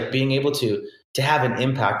 It's just like being able to have an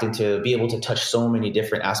impact and to be able to touch so many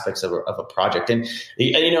different aspects of a project. And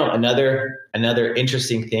another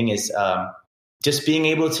interesting thing is just being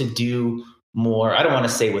able to do more. I don't want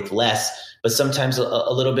to say with less, but sometimes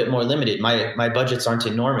a little bit more limited. My budgets aren't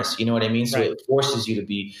enormous. You know what I mean? So right. It forces you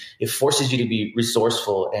to be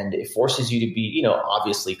resourceful, and it forces you to be,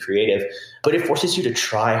 obviously creative, but it forces you to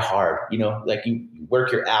try hard, like you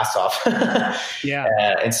work your ass off. Yeah.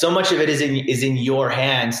 And so much of it is in your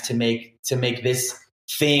hands to make this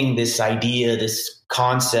thing, this idea, this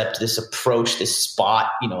concept, this approach, this spot,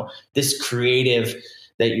 this creative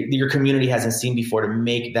that your community hasn't seen before, to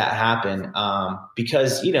make that happen.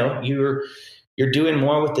 Because, you're doing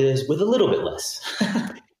more with this, with a little bit less.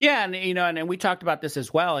 Yeah. And we talked about this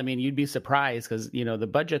as well. I mean, you'd be surprised because, the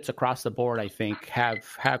budgets across the board, I think have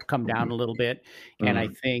come down a little bit. Mm-hmm. And I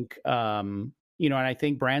think, and I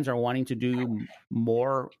think brands are wanting to do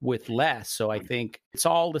more with less. So I think it's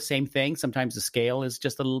all the same thing. Sometimes the scale is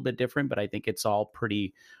just a little bit different, but I think it's all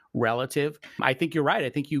pretty relative. I think you're right. I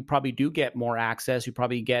think you probably do get more access. You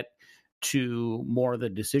probably get to more of the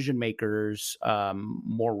decision makers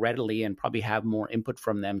more readily, and probably have more input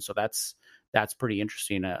from them. So that's pretty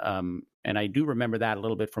interesting. And I do remember that a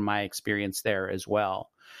little bit from my experience there as well.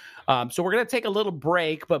 So we're going to take a little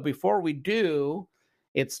break, but before we do,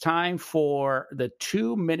 it's time for the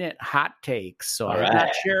 2-minute hot takes. So I have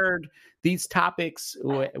not shared these topics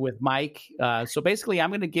with Mike. So basically, I'm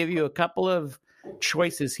going to give you a couple of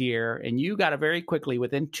choices here, and you got to very quickly,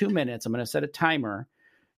 within 2 minutes, I'm going to set a timer.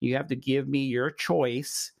 You have to give me your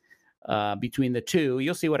choice between the two.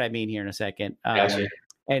 You'll see what I mean here in a second. Gotcha.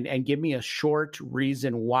 And give me a short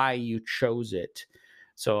reason why you chose it.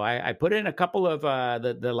 So I put in a couple of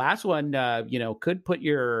the last one, could put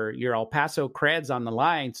your El Paso creds on the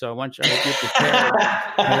line. So I want you to get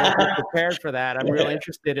prepared for that. I'm real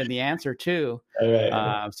interested in the answer too. All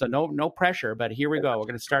right. So no pressure, but here we go. We're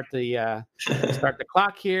going to start the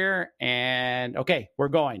clock here, and okay, we're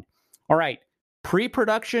going. All right,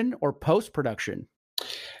 pre-production or post-production?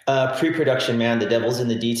 Pre-production, man. The devil's in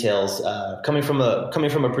the details. Coming from a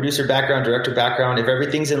producer background, director background, if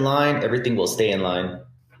everything's in line, everything will stay in line.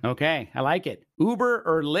 Okay, I like it. Uber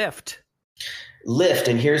or Lyft? Lyft,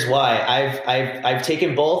 and here's why. I've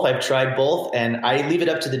taken both. I've tried both, and I leave it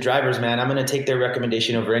up to the drivers, man. I'm going to take their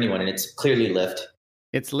recommendation over anyone, and it's clearly Lyft.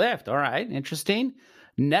 It's Lyft. All right, interesting.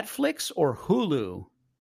 Netflix or Hulu?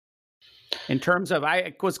 In terms of,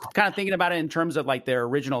 I was kind of thinking about it in terms of like their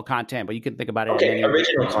original content, but you can think about it. Okay,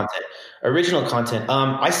 original content.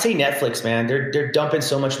 I say Netflix, man. They're dumping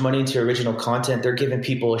so much money into original content. They're giving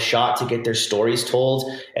people a shot to get their stories told,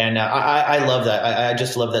 and I love that. I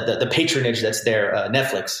just love that the patronage that's there.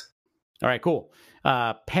 Netflix. All right, cool.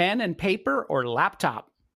 Pen and paper or laptop?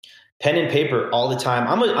 Pen and paper all the time.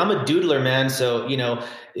 I'm a doodler, man. So,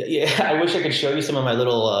 I wish I could show you some of my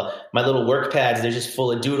little work pads. They're just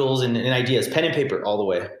full of doodles and ideas. Pen and paper all the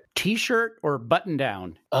way. T-shirt or button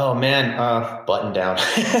down? Oh man, button down.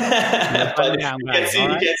 Button down guy.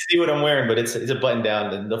 You can't see what I'm wearing, but it's a button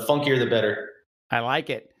down. The funkier, the better. I like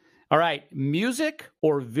it. All right, music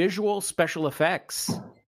or visual special effects?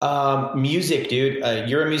 Music, dude.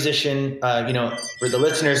 You're a musician. For the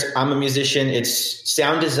listeners, I'm a musician. It's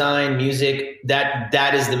sound design, music.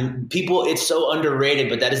 That is the people. It's so underrated,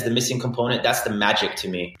 but that is the missing component. That's the magic to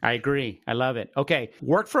me. I agree. I love it. Okay.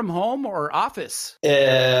 Work from home or office?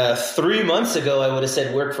 3 months ago, I would have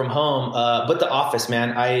said work from home. But the office,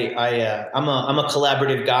 man, I'm a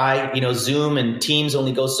collaborative guy. Zoom and Teams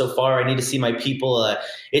only go so far. I need to see my people.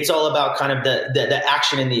 It's all about kind of the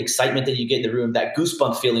action and the excitement that you get in the room, that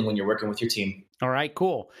goosebump feeling when you're working with your team. All right,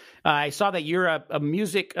 cool. I saw that you're a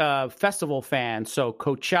music festival fan. So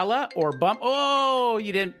Coachella or Bump? Oh,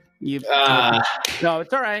 you didn't. No,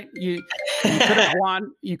 it's all right. You could have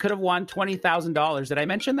won. You could have won $20,000. Did I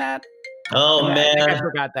mention that? Oh, I think I man.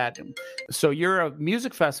 forgot that. So you're a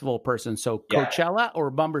music festival person. So Yeah. Coachella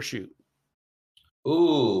or Bumbershoot?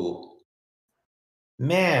 Ooh,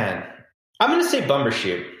 man. I'm going to say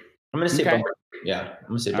Bumbershoot. Okay. Yeah, I'm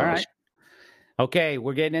going to say All Bumbershoot. right. Okay,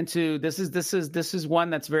 we're getting into this is one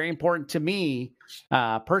that's very important to me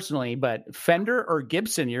personally, but Fender or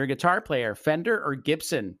Gibson? You're a guitar player. Fender or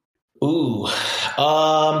Gibson? Ooh,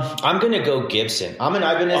 I'm going to go Gibson. I'm an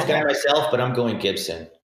Ibanez guy myself, but I'm going Gibson.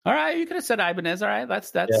 All right, you could have said Ibanez. All right,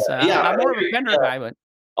 that's Yeah, I'm more of a Fender guy, but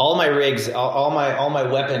all my rigs, all my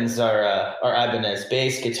weapons are Ibanez: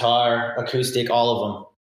 bass, guitar, acoustic, all of them.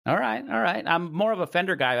 all right. I'm more of a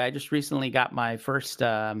Fender guy. I just recently got my first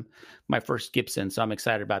Gibson, so I'm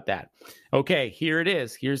excited about that. Okay, here it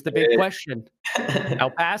is. Here's the big question. El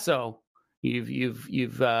Paso,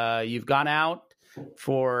 you've gone out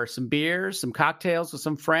for some beers, some cocktails with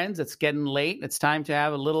some friends. It's getting late. It's time to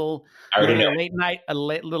have a little late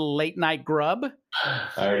night grub. I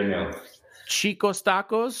already know. Chico's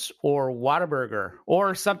Tacos or Whataburger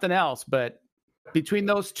or something else, but between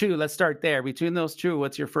those two, let's start there. Between those two,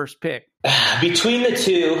 what's your first pick? Between the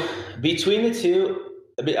two,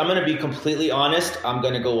 I'm going to be completely honest. I'm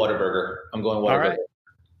going to go Whataburger. I'm going Whataburger. All right.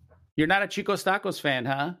 You're not a Chico's Tacos fan,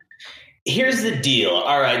 huh? Here's the deal.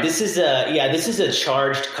 All right, this is a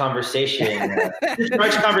charged conversation.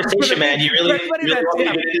 Charged conversation, man. You really want me to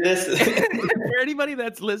get into this? For anybody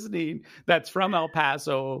that's listening, that's from El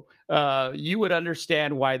Paso, you would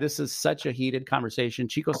understand why this is such a heated conversation.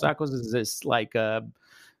 Chico's Tacos is this like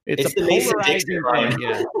it's a polarizing thing.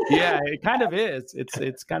 Yeah, it kind of is.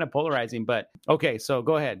 It's kind of polarizing. But okay, so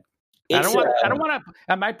go ahead. I don't want to.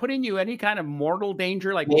 Am I putting you any kind of mortal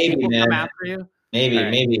danger? Like people come after you? Maybe.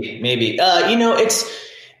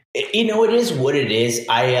 It is what it is.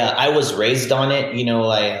 I was raised on it.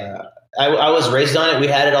 I was raised on it. We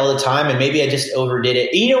had it all the time, and maybe I just overdid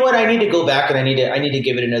it. You know what? I need to go back and I need to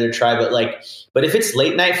give it another try. But if it's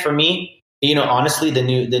late night for me, honestly, the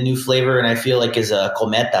new flavor, and I feel like is a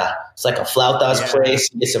Cometa. It's like a flautas place.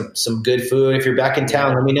 You get some good food. If you're back in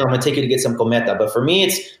town, let me know. I'm gonna take you to get some Cometa. But for me,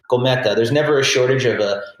 it's Cometa. There's never a shortage of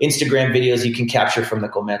Instagram videos you can capture from the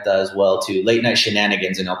Cometa as well, too. Late night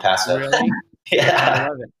shenanigans in El Paso. Really? Yeah. I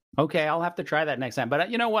love it. Okay, I'll have to try that next time. But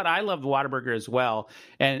you know what? I love Whataburger as well.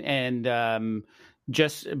 And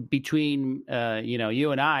just between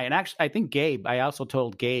you and I, and actually, I think Gabe. I also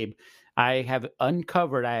told Gabe. I have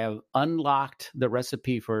unlocked the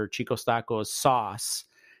recipe for Chico's Tacos sauce.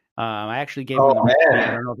 I actually gave him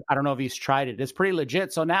I don't know if he's tried it. It's pretty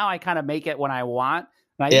legit. So now I kind of make it when I want.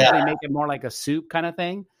 And I usually make it more like a soup kind of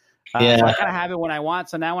thing. So I kind of have it when I want.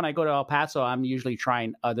 So now when I go to El Paso, I'm usually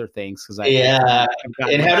trying other things.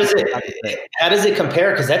 And how does it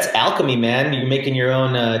compare? Because that's alchemy, man. You're making your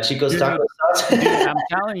own Chico's Tacos sauce. Dude,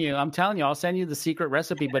 I'm telling you, I'll send you the secret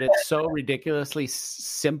recipe, but it's so ridiculously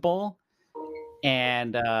simple.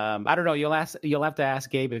 And I don't know. You'll have to ask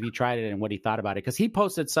Gabe if he tried it and what he thought about it, because he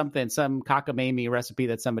posted some cockamamie recipe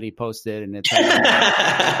that somebody posted, and it's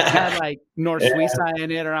had like North Suiza in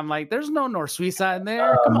it, or I'm like, there's no North Suiza in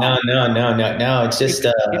there. No. It's just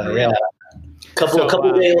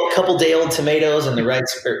couple day old tomatoes and the right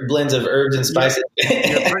blends of herbs and spices.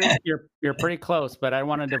 You're pretty close, but I don't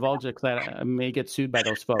want to divulge it because I may get sued by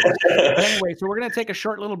those folks. But anyway, so we're gonna take a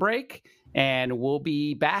short little break, and we'll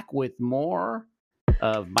be back with more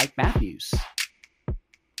of Mike Matthews.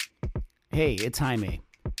 Hey, it's Jaime.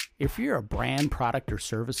 If you're a brand, product, or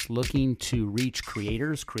service looking to reach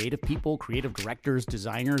creators, creative people, creative directors,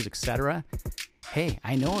 designers, etc., hey,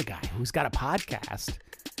 I know a guy who's got a podcast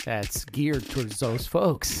that's geared towards those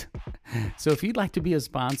folks. So if you'd like to be a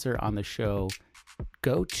sponsor on the show,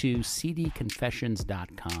 go to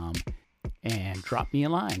cdconfessions.com and drop me a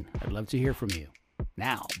line. I'd love to hear from you.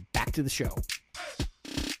 Now, back to the show.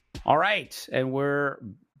 All right, and we're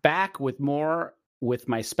back with more with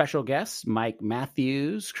my special guest, Mike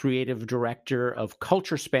Matthews, creative director of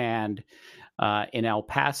Culture Span in El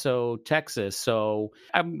Paso, Texas. So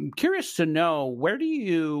I'm curious to know, where do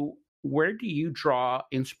you draw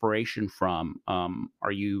inspiration from?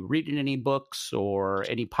 Are you reading any books or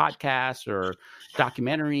any podcasts or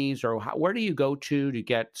documentaries, or where do you go to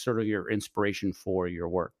get sort of your inspiration for your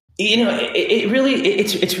work?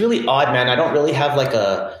 It's really odd, man. I don't really have like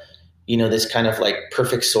this kind of like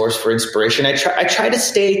perfect source for inspiration. I try to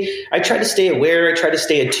stay aware. I try to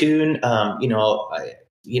stay attuned. I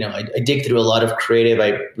dig through a lot of creative.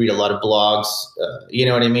 I read a lot of blogs. You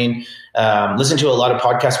know what I mean? Listen to a lot of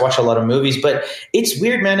podcasts, watch a lot of movies. But it's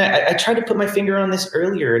weird, man. I tried to put my finger on this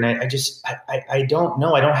earlier, and I don't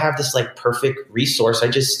know. I don't have this like perfect resource.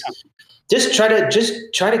 just try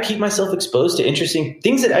to keep myself exposed to interesting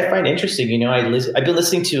things that I find interesting. You know, I've been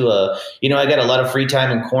listening to, you know, I got a lot of free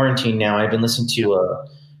time in quarantine now. I've been listening to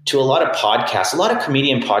a lot of podcasts, a lot of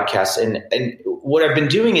comedian podcasts. And what I've been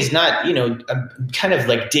doing is not, you know, I'm kind of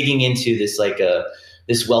like digging into this, like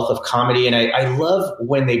this wealth of comedy. And I love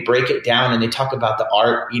when they break it down and they talk about the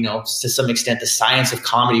art, you know, to some extent, the science of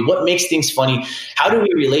comedy, what makes things funny. How do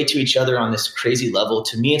we relate to each other on this crazy level?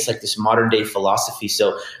 To me, it's like this modern day philosophy.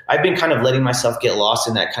 So I've been kind of letting myself get lost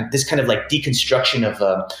in that this kind of like deconstruction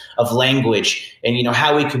of language and, you know,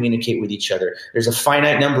 how we communicate with each other. There's a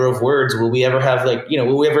finite number of words. Will we ever have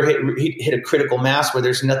will we ever hit a critical mass where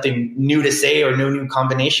there's nothing new to say or no new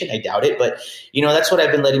combination? I doubt it. But, you know, that's what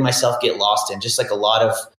I've been letting myself get lost in, just like a lot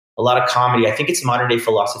of comedy. I think it's modern day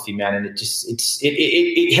philosophy, man. And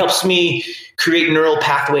it helps me create neural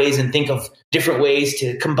pathways and think of different ways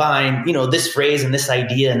to combine, you know, this phrase and this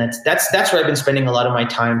idea. And that's where I've been spending a lot of my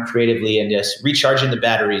time creatively and just recharging the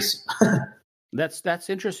batteries. That's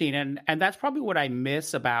interesting. And that's probably what I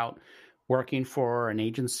miss about working for an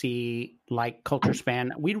agency like Culture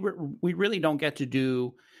Span. We really don't get to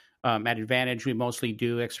do, at Advantage, we mostly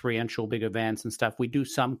do experiential big events and stuff. We do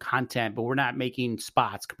some content, but we're not making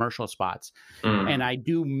spots, commercial spots. And I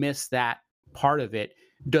do miss that part of it.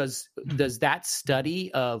 Does that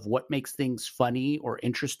study of what makes things funny or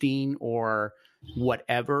interesting or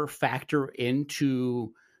whatever factor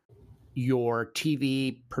into your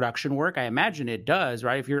TV production work? I imagine it does,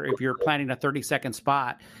 right? If you're planning a 30-second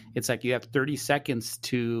spot, it's like you have 30 seconds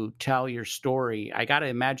to tell your story. I got to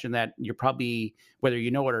imagine that you're probably, whether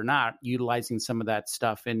you know it or not, utilizing some of that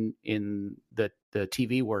stuff in the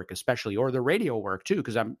TV work, especially, or the radio work too,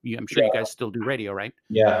 because I'm sure you guys still do radio, right?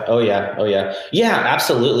 Yeah. Oh yeah. Yeah,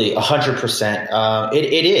 absolutely. 100%.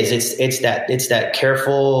 It is. It's that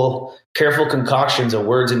careful concoctions of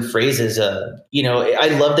words and phrases. You know, I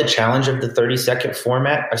love the challenge of the 30-second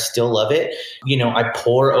format. I still love it. You know, I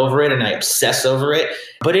pore over it and I obsess over it,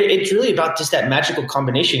 but it's really about just that magical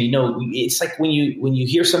combination. You know, it's like when you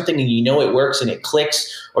hear something and you know it works and it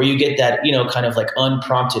clicks, or you get that, you know, kind of like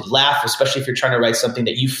unprompted laugh, especially if you're trying to write something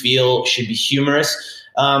that you feel should be humorous.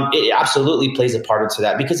 It absolutely plays a part into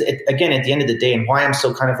that, because again, at the end of the day, and why I'm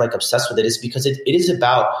so kind of like obsessed with it is because it is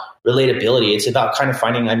about relatability. It's about kind of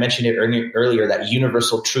finding, I mentioned it earlier, that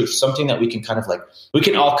universal truth, something that we can kind of like, we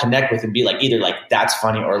can all connect with and be like, either like, that's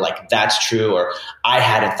funny, or like, that's true, or I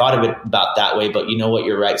hadn't thought of it about that way, but you know what,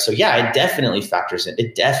 you're right. So yeah, it definitely factors into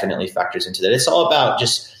that. It's all about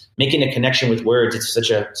just making a connection with words. It's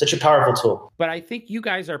such a powerful tool. But I think you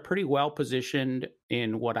guys are pretty well positioned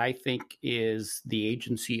in what I think is the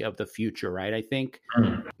agency of the future, right? I think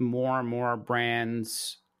more and more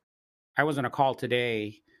brands. I was on a call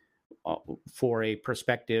today for a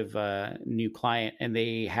prospective new client, and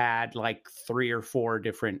they had like 3 or 4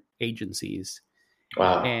 different agencies.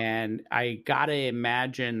 Wow. And I gotta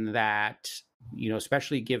imagine that, you know,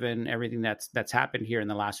 especially given everything that's happened here in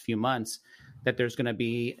the last few months, that there's going to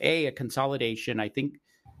be a consolidation. I think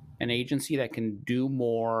an agency that can do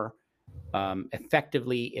more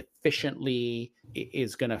effectively, efficiently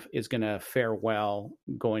is gonna fare well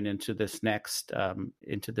going into this next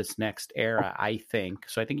era, I think.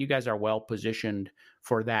 So I think you guys are well positioned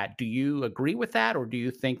for that. Do you agree with that, or do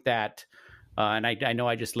you think that? And I know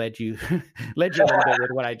I just led you a little bit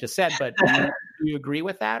with what I just said, but do you agree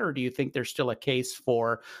with that, or do you think there's still a case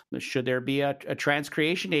for, should there be a trans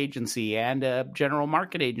creation agency and a general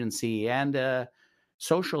market agency and a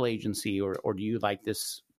social agency, or do you like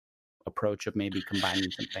this approach of maybe combining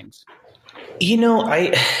some things? You know,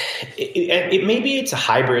 maybe it's a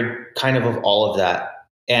hybrid kind of all of that.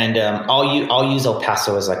 And I'll use El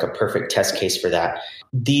Paso as like a perfect test case for that.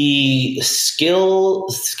 The skill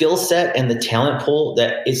set and the talent pool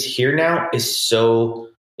that is here now is so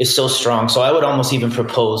strong. So I would almost even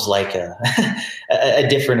propose like a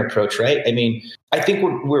different approach, right? I mean, I think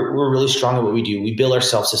we're really strong at what we do. We bill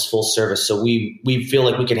ourselves as full service, so we feel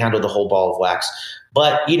like we can handle the whole ball of wax.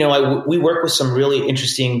 But, you know, we work with some really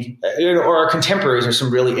interesting, or our contemporaries are some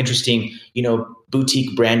really interesting, you know,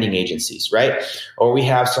 boutique branding agencies, right? Or we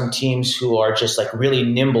have some teams who are just like really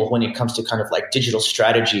nimble when it comes to kind of like digital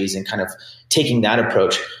strategies and kind of taking that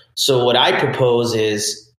approach. So what I propose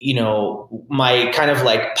is, you know, my kind of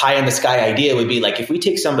like pie in the sky idea would be like, if we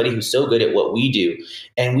take somebody who's so good at what we do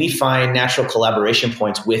and we find natural collaboration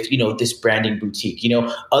points with, you know, this branding boutique, you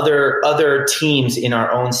know, other teams in our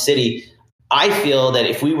own city, I feel that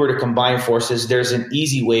if we were to combine forces, there's an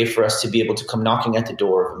easy way for us to be able to come knocking at the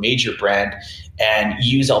door of a major brand and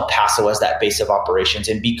use El Paso as that base of operations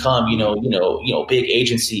and become, you know, big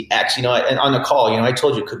agency X. You know, and on the call, you know, I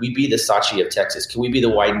told you, could we be the Saatchi of Texas? Could we be the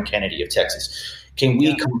Wyden Kennedy of Texas? Can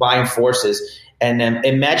we combine forces? And then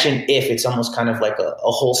imagine if it's almost kind of like a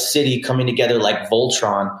whole city coming together like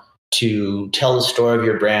Voltron to tell the story of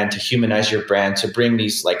your brand, to humanize your brand, to bring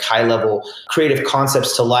these like high level creative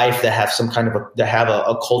concepts to life that have some kind of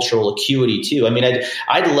a cultural acuity too. I mean,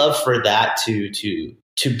 I'd love for that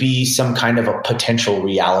to be some kind of a potential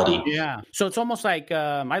reality. Yeah. So it's almost like,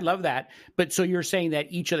 I love that. But so you're saying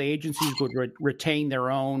that each of the agencies would retain their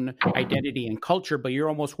own identity and culture, but you're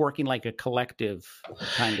almost working like a collective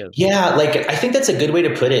kind of. Yeah. Like, I think that's a good way to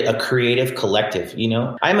put it. A creative collective, you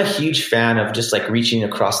know, I'm a huge fan of just like reaching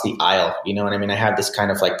across the aisle. You know what I mean? I have this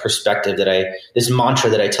kind of like perspective this mantra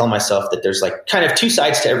that I tell myself that there's like kind of two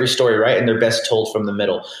sides to every story, right? And they're best told from the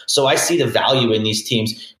middle. So I see the value in these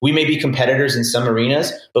teams. We may be competitors in some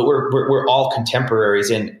arenas, but we're all contemporaries.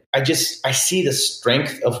 And I see the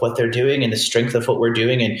strength of what they're doing and the strength of what we're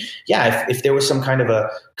doing. And yeah, if there was some kind of a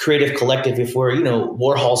creative collective, if we're, you know,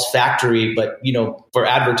 Warhol's factory, but, you know, for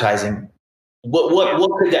advertising, what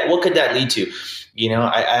could that lead to? You know,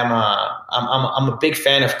 I'm a big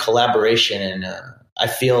fan of collaboration, and I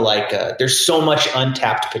feel like there's so much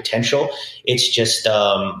untapped potential. It's just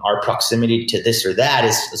our proximity to this or that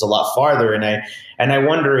is a lot farther. And I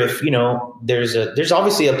wonder if, you know, there's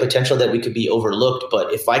obviously a potential that we could be overlooked,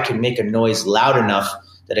 but if I can make a noise loud enough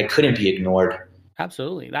that it couldn't be ignored.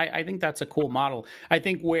 Absolutely. I think that's a cool model. I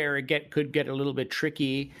think where it could get a little bit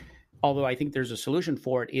tricky, although I think there's a solution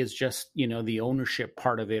for it, is just, you know, the ownership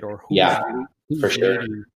part of it, or who's for sure.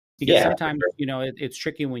 leading. Because sometimes, you know, it's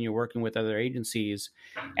tricky when you're working with other agencies.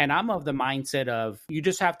 And I'm of the mindset of you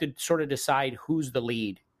just have to sort of decide who's the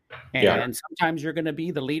lead. And sometimes you're going to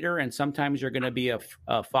be the leader, and sometimes you're going to be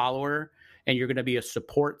a follower, and you're going to be a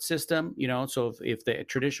support system. You know, so if the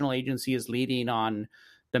traditional agency is leading on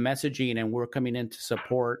the messaging and we're coming in to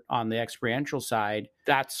support on the experiential side,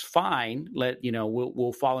 that's fine.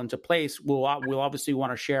 We'll fall into place. We'll obviously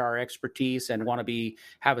want to share our expertise and want to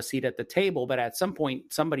have a seat at the table, but at some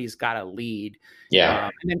point somebody's got to lead.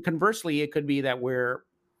 And then conversely, it could be that we're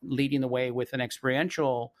leading the way with an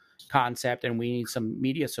experiential concept and we need some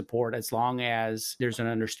media support, as long as there's an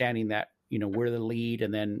understanding that, you know, we're the lead,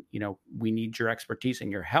 and then, you know, we need your expertise and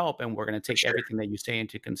your help, and we're going to take everything that you say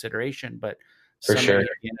into consideration. But somebody at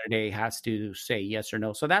the end of the day has to say yes or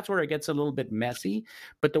no. So that's where it gets a little bit messy.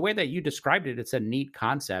 But the way that you described it, it's a neat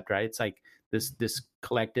concept, right? It's like this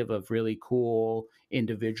collective of really cool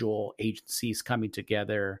individual agencies coming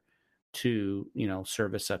together to, you know,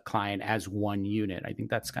 service a client as one unit. I think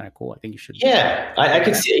that's kind of cool. I think you should. Yeah, I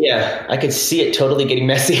could see it. Yeah, I could see it totally getting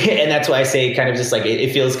messy. And that's why I say kind of just like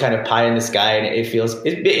it feels kind of pie in the sky, and it feels,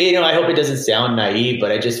 you know, I hope it doesn't sound naive,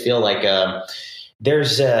 but I just feel like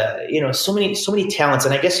there's you know, so many talents.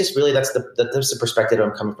 And I guess just really that's the perspective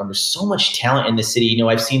I'm coming from. There's so much talent in the city. You know,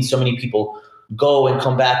 I've seen so many people go and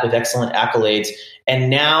come back with excellent accolades. And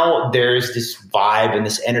now there's this vibe and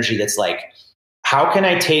this energy that's like, how can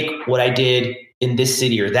I take what I did in this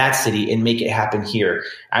city or that city and make it happen here?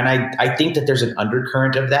 And I think that there's an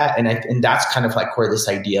undercurrent of that. And that's kind of like where this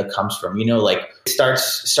idea comes from, you know, like it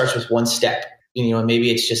starts with one step, you know, and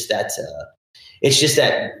maybe it's just that,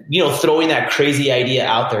 you know, throwing that crazy idea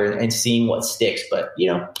out there and seeing what sticks. But,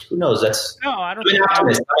 you know, who knows? I'm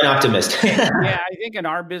an optimist. Yeah, I think in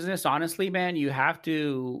our business, honestly, man, you have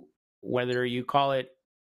to, whether you call it,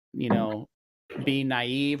 you know, being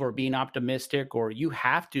naive or being optimistic, or you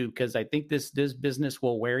have to, because I think this business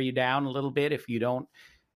will wear you down a little bit if you don't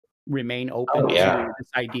remain open to this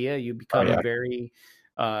idea. You become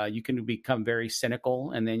you can become very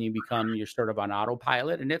cynical, and then you're sort of on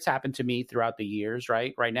autopilot. And it's happened to me throughout the years,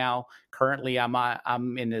 right? Right now, currently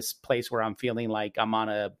I'm in this place where I'm feeling like I'm on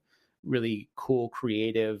a really cool,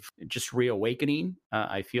 creative, just reawakening.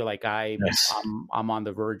 I feel like I'm on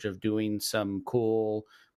the verge of doing some cool,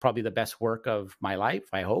 probably the best work of my life,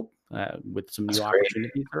 I hope, with some new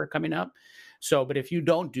opportunities that are coming up. So, but if you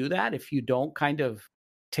don't do that, if you don't kind of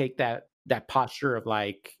take that posture of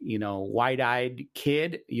like, you know, wide-eyed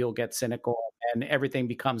kid, you'll get cynical and everything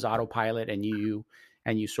becomes autopilot, and you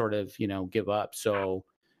sort of, you know, give up. So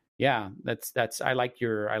yeah, that's I like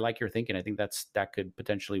your thinking. I think that could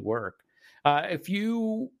potentially work. If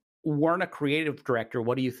you weren't a creative director,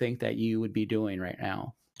 what do you think that you would be doing right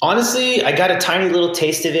now? Honestly, I got a tiny little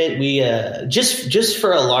taste of it. We just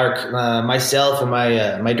for a lark, myself and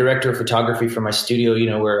my director of photography for my studio, you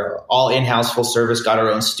know, we're all in-house, full service, got our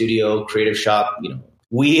own studio, creative shop. You know,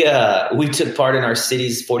 we took part in our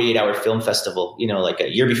city's 48-hour film festival, you know, like a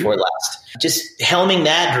year before last. Just helming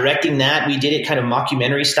that, directing that. We did it kind of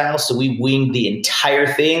mockumentary style, so we winged the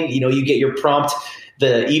entire thing. You know, you get your prompt.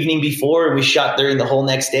 the evening before, and we shot during the whole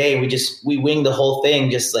next day. And we winged the whole thing,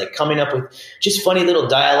 just like coming up with just funny little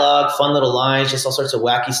dialogue, fun little lines, just all sorts of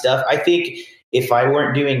wacky stuff. I think if I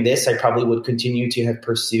weren't doing this, I probably would continue to have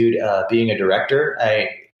pursued being a director. I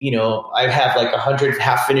have like 100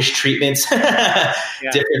 half-finished treatments,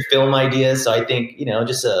 different film ideas. So I think,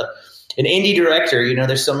 just an indie director,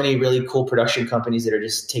 there's so many really cool production companies that are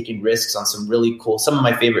just taking risks on some of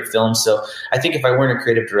my favorite films. So I think if I weren't a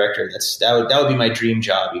creative director, that would be my dream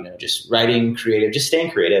job, just writing creative, just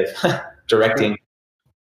staying creative, directing.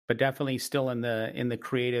 But definitely still in the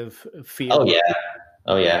creative field.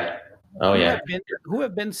 Oh yeah. Who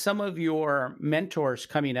have been some of your mentors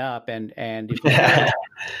coming up, and if you could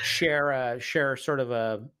share sort of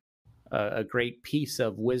a great piece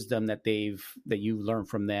of wisdom that you've learned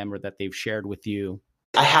from them or that they've shared with you?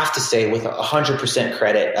 I have to say, with 100%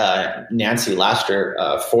 credit, Nancy Laster,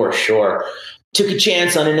 for sure, took a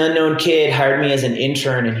chance on an unknown kid, hired me as an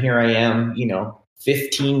intern, and here I am,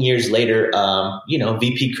 15 years later,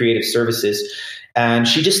 VP Creative Services. And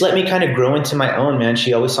she just let me kind of grow into my own, man.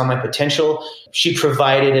 She always saw my potential. She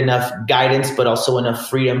provided enough guidance, but also enough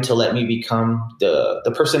freedom to let me become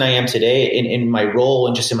the person I am today in my role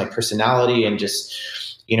and just in my personality and just,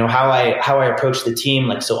 how I approach the team.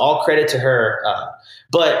 Like, so all credit to her.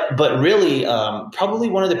 But really, probably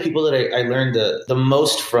one of the people that I learned the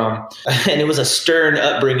most from, and it was a stern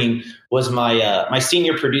upbringing, was my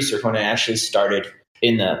senior producer when I actually started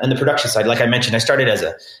in the production side. Like I mentioned, I started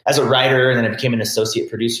as a writer, and then I became an associate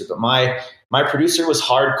producer. But my producer was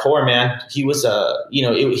hardcore, man. He was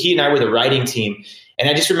he and I were the writing team. And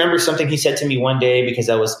I just remember something he said to me one day, because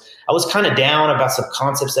I was kind of down about some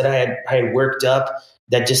concepts that I had worked up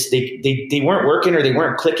that just they weren't working or they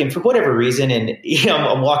weren't clicking for whatever reason. And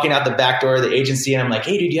I'm walking out the back door of the agency, and I'm like,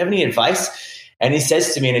 "Hey, dude, do you have any advice?" And he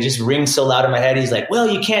says to me, and it just rings so loud in my head, he's like, "Well,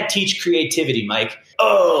 you can't teach creativity, Mike."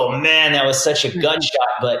 Oh man, that was such a gunshot.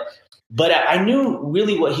 But I knew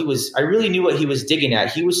really what he was. I really knew what he was digging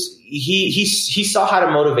at. He saw how to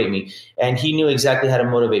motivate me, and he knew exactly how to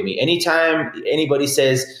motivate me. Anytime anybody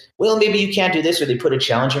says, "Well, maybe you can't do this," or they put a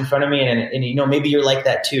challenge in front of me, and maybe you're like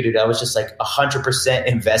that too, dude. I was just like 100%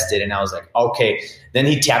 invested, and I was like, okay. Then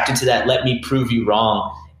he tapped into that, let me prove you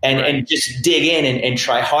wrong. And just dig in and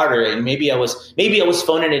try harder. And maybe I was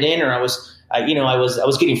phoning it in, or I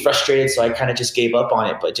was getting frustrated. So I kind of just gave up on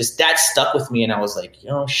it, but just that stuck with me. And I was like,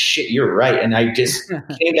 shit, you're right. And I just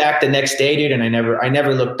came back the next day, dude. And I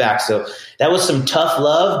never looked back. So that was some tough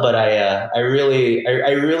love, but I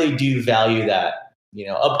really do value that.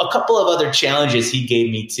 A couple of other challenges he gave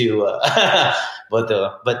me too. But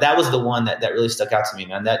that was the one that really stuck out to me,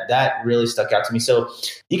 man. That really stuck out to me. So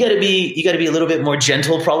you gotta be a little bit more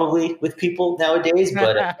gentle probably with people nowadays,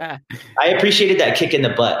 but I appreciated that kick in the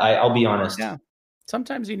butt. I'll be honest. Yeah.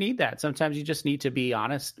 Sometimes you need that. Sometimes you just need to be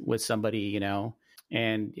honest with somebody,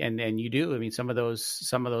 and you do. I mean, some of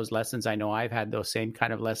those lessons, I know I've had those same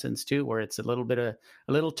kind of lessons too, where it's a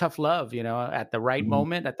little tough love, at the right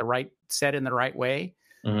moment, at the right set in the right way.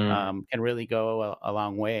 Can really go a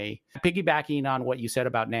long way. Piggybacking on what you said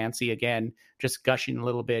about Nancy, again, just gushing a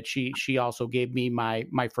little bit. She also gave me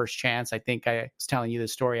my first chance. I think I was telling you the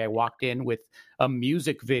story. I walked in with a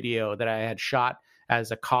music video that I had shot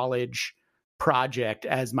as a college project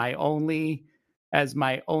as my only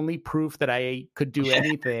proof that I could do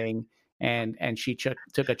anything. And she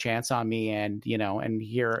took a chance on me, and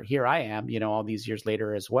here I am, all these years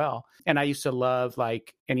later as well. And I used to love,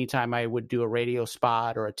 like, anytime I would do a radio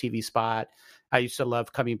spot or a TV spot, I used to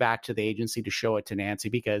love coming back to the agency to show it to Nancy,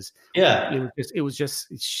 because it was just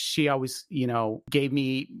she always gave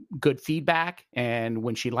me good feedback, and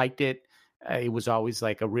when she liked it, it was always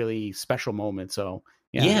like a really special moment. So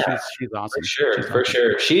she's awesome. For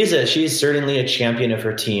sure. She's certainly a champion of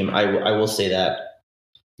her team. I will say that.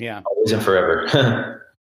 Yeah. Always and forever.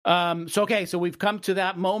 So we've come to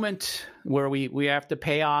that moment where we have to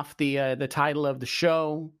pay off the title of the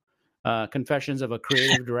show, Confessions of a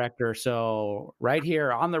Creative Director. So right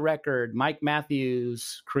here on the record, Mike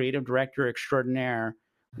Matthews, Creative Director Extraordinaire.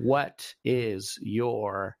 What is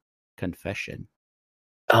your confession?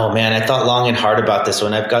 Oh man, I thought long and hard about this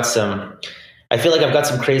one. I feel like I've got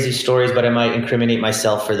some crazy stories, but I might incriminate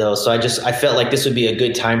myself for those. So I felt like this would be a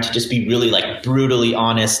good time to just be really like brutally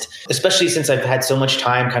honest, especially since I've had so much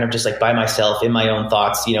time kind of just like by myself in my own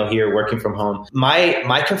thoughts, here working from home.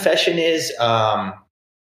 My confession is,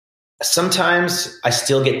 sometimes I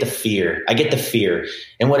still get the fear. I get the fear.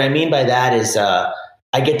 And what I mean by that is,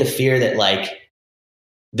 I get the fear that like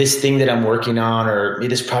this thing that I'm working on or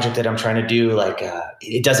this project that I'm trying to do, like,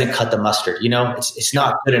 it doesn't cut the mustard, it's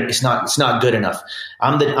not good. It's not good enough.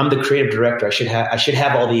 I'm the creative director. I should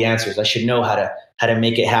have all the answers. I should know how to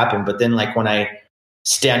make it happen. But then like when I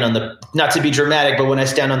stand on the, not to be dramatic, but when I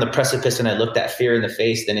stand on the precipice and I look that fear in the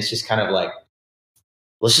face, then it's just kind of like,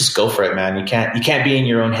 let's just go for it, man. You can't be in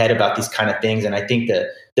your own head about these kind of things. And I think that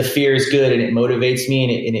the fear is good and it motivates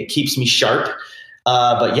me and it keeps me sharp.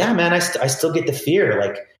 But yeah, man, I still get the fear.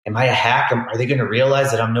 Like, am I a hack? Are they going to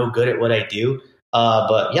realize that I'm no good at what I do?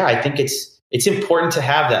 But yeah, I think it's important to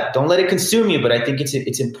have that. Don't let it consume you, but I think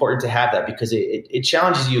it's important to have that because it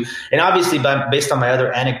challenges you. And obviously, based on my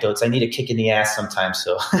other anecdotes, I need a kick in the ass sometimes.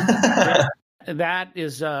 So. That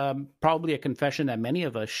is probably a confession that many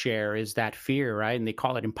of us share, is that fear, right? And they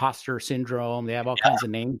call it imposter syndrome. They have all kinds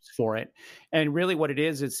of names for it. And really what it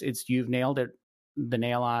is, it's you've nailed it, the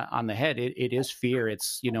nail on the head. It is fear.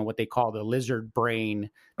 It's, what they call the lizard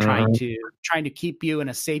brain trying to keep you in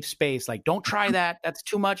a safe space. Like, don't try that. That's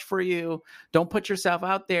too much for you. Don't put yourself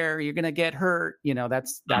out there. You're going to get hurt.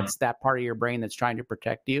 That's that part of your brain that's trying to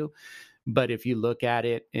protect you. But if you look at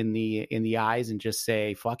it in the eyes and just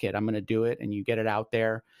say, fuck it, I'm going to do it. And you get it out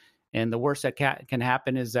there. And the worst that can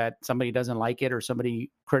happen is that somebody doesn't like it or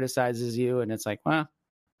somebody criticizes you. And it's like, well,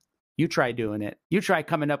 you try doing it. You try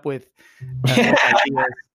coming up with ideas,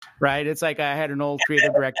 right? It's like I had an old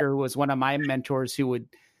creative director who was one of my mentors who would,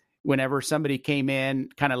 whenever somebody came in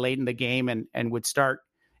kind of late in the game and would start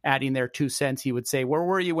adding their 2 cents, he would say, where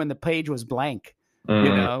were you when the page was blank?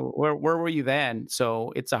 Where were you then?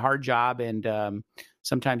 So it's a hard job. And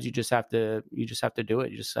sometimes you just have to do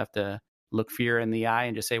it. You just have to look fear in the eye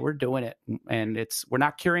and just say, we're doing it. And we're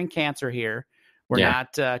not curing cancer here. We're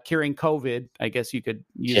not curing COVID. I guess you could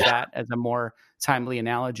use that as a more timely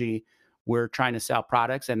analogy. We're trying to sell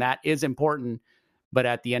products, and that is important. But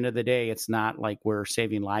at the end of the day, it's not like we're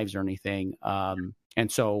saving lives or anything. And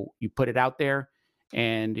so you put it out there,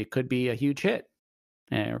 and it could be a huge hit,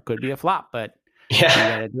 or it could be a flop. But you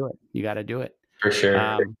got to do it. You got to do it. For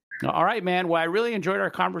sure. All right, man. Well, I really enjoyed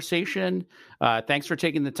our conversation. Thanks for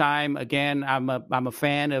taking the time. Again, I'm a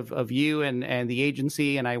fan of you and the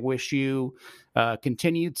agency, and I wish you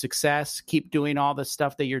continued success. Keep doing all the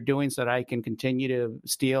stuff that you're doing so that I can continue to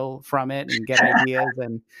steal from it and get ideas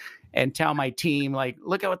and tell my team, like,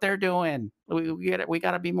 look at what they're doing. We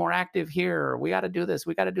got to be more active here. We got to do this.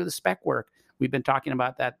 We got to do the spec work. We've been talking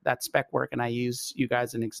about that spec work, and I use you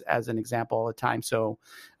guys as an example all the time. So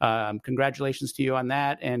congratulations to you on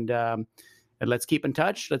that. And let's keep in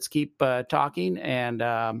touch. Let's keep talking.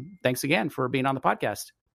 And thanks again for being on the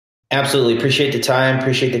podcast. Absolutely. Appreciate the time.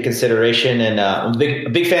 Appreciate the consideration. And I'm a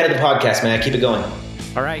big fan of the podcast, man. Keep it going.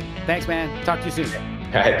 All right. Thanks, man. Talk to you soon.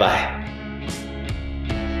 All right. Bye.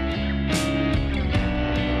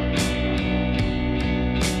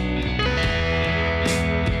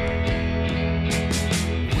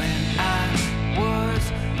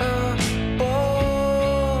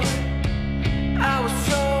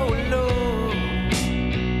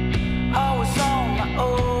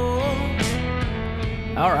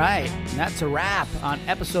 All right, that's a wrap on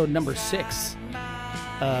episode number 6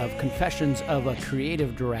 of Confessions of a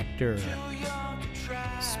Creative Director.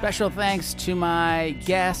 Special thanks to my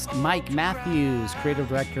guest, Mike Matthews, creative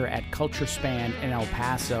director at Culture Span in El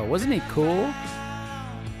Paso. Wasn't he cool?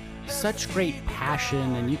 Such great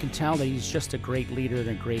passion, and you can tell that he's just a great leader and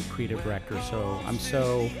a great creative director. So I'm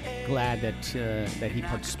so glad that he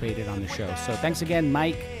participated on the show. So thanks again,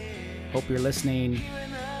 Mike. Hope you're listening.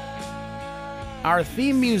 Our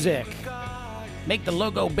theme music, Make the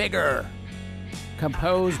Logo Bigger,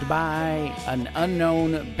 composed by an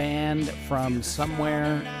unknown band from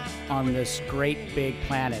somewhere on this great big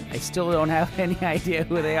planet. I still don't have any idea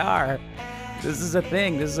who they are. This is a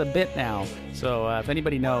thing. This is a bit now. So if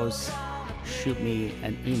anybody knows, shoot me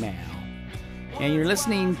an email. And you're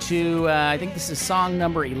listening to, I think this is song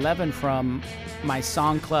number 11 from my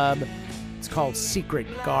song club. It's called Secret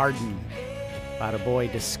Garden, about a boy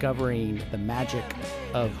discovering the magic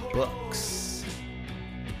of books.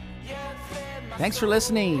 Thanks for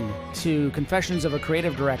listening to Confessions of a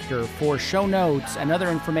Creative Director. For show notes and other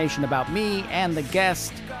information about me and the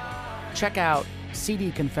guest, check out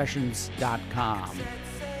cdconfessions.com.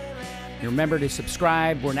 Remember to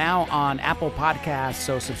subscribe. We're now on Apple Podcasts,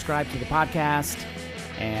 so subscribe to the podcast,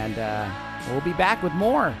 and we'll be back with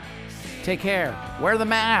more. Take care. Wear the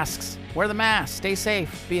masks. Wear the mask. Stay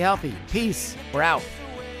safe. Be healthy. Peace. We're out.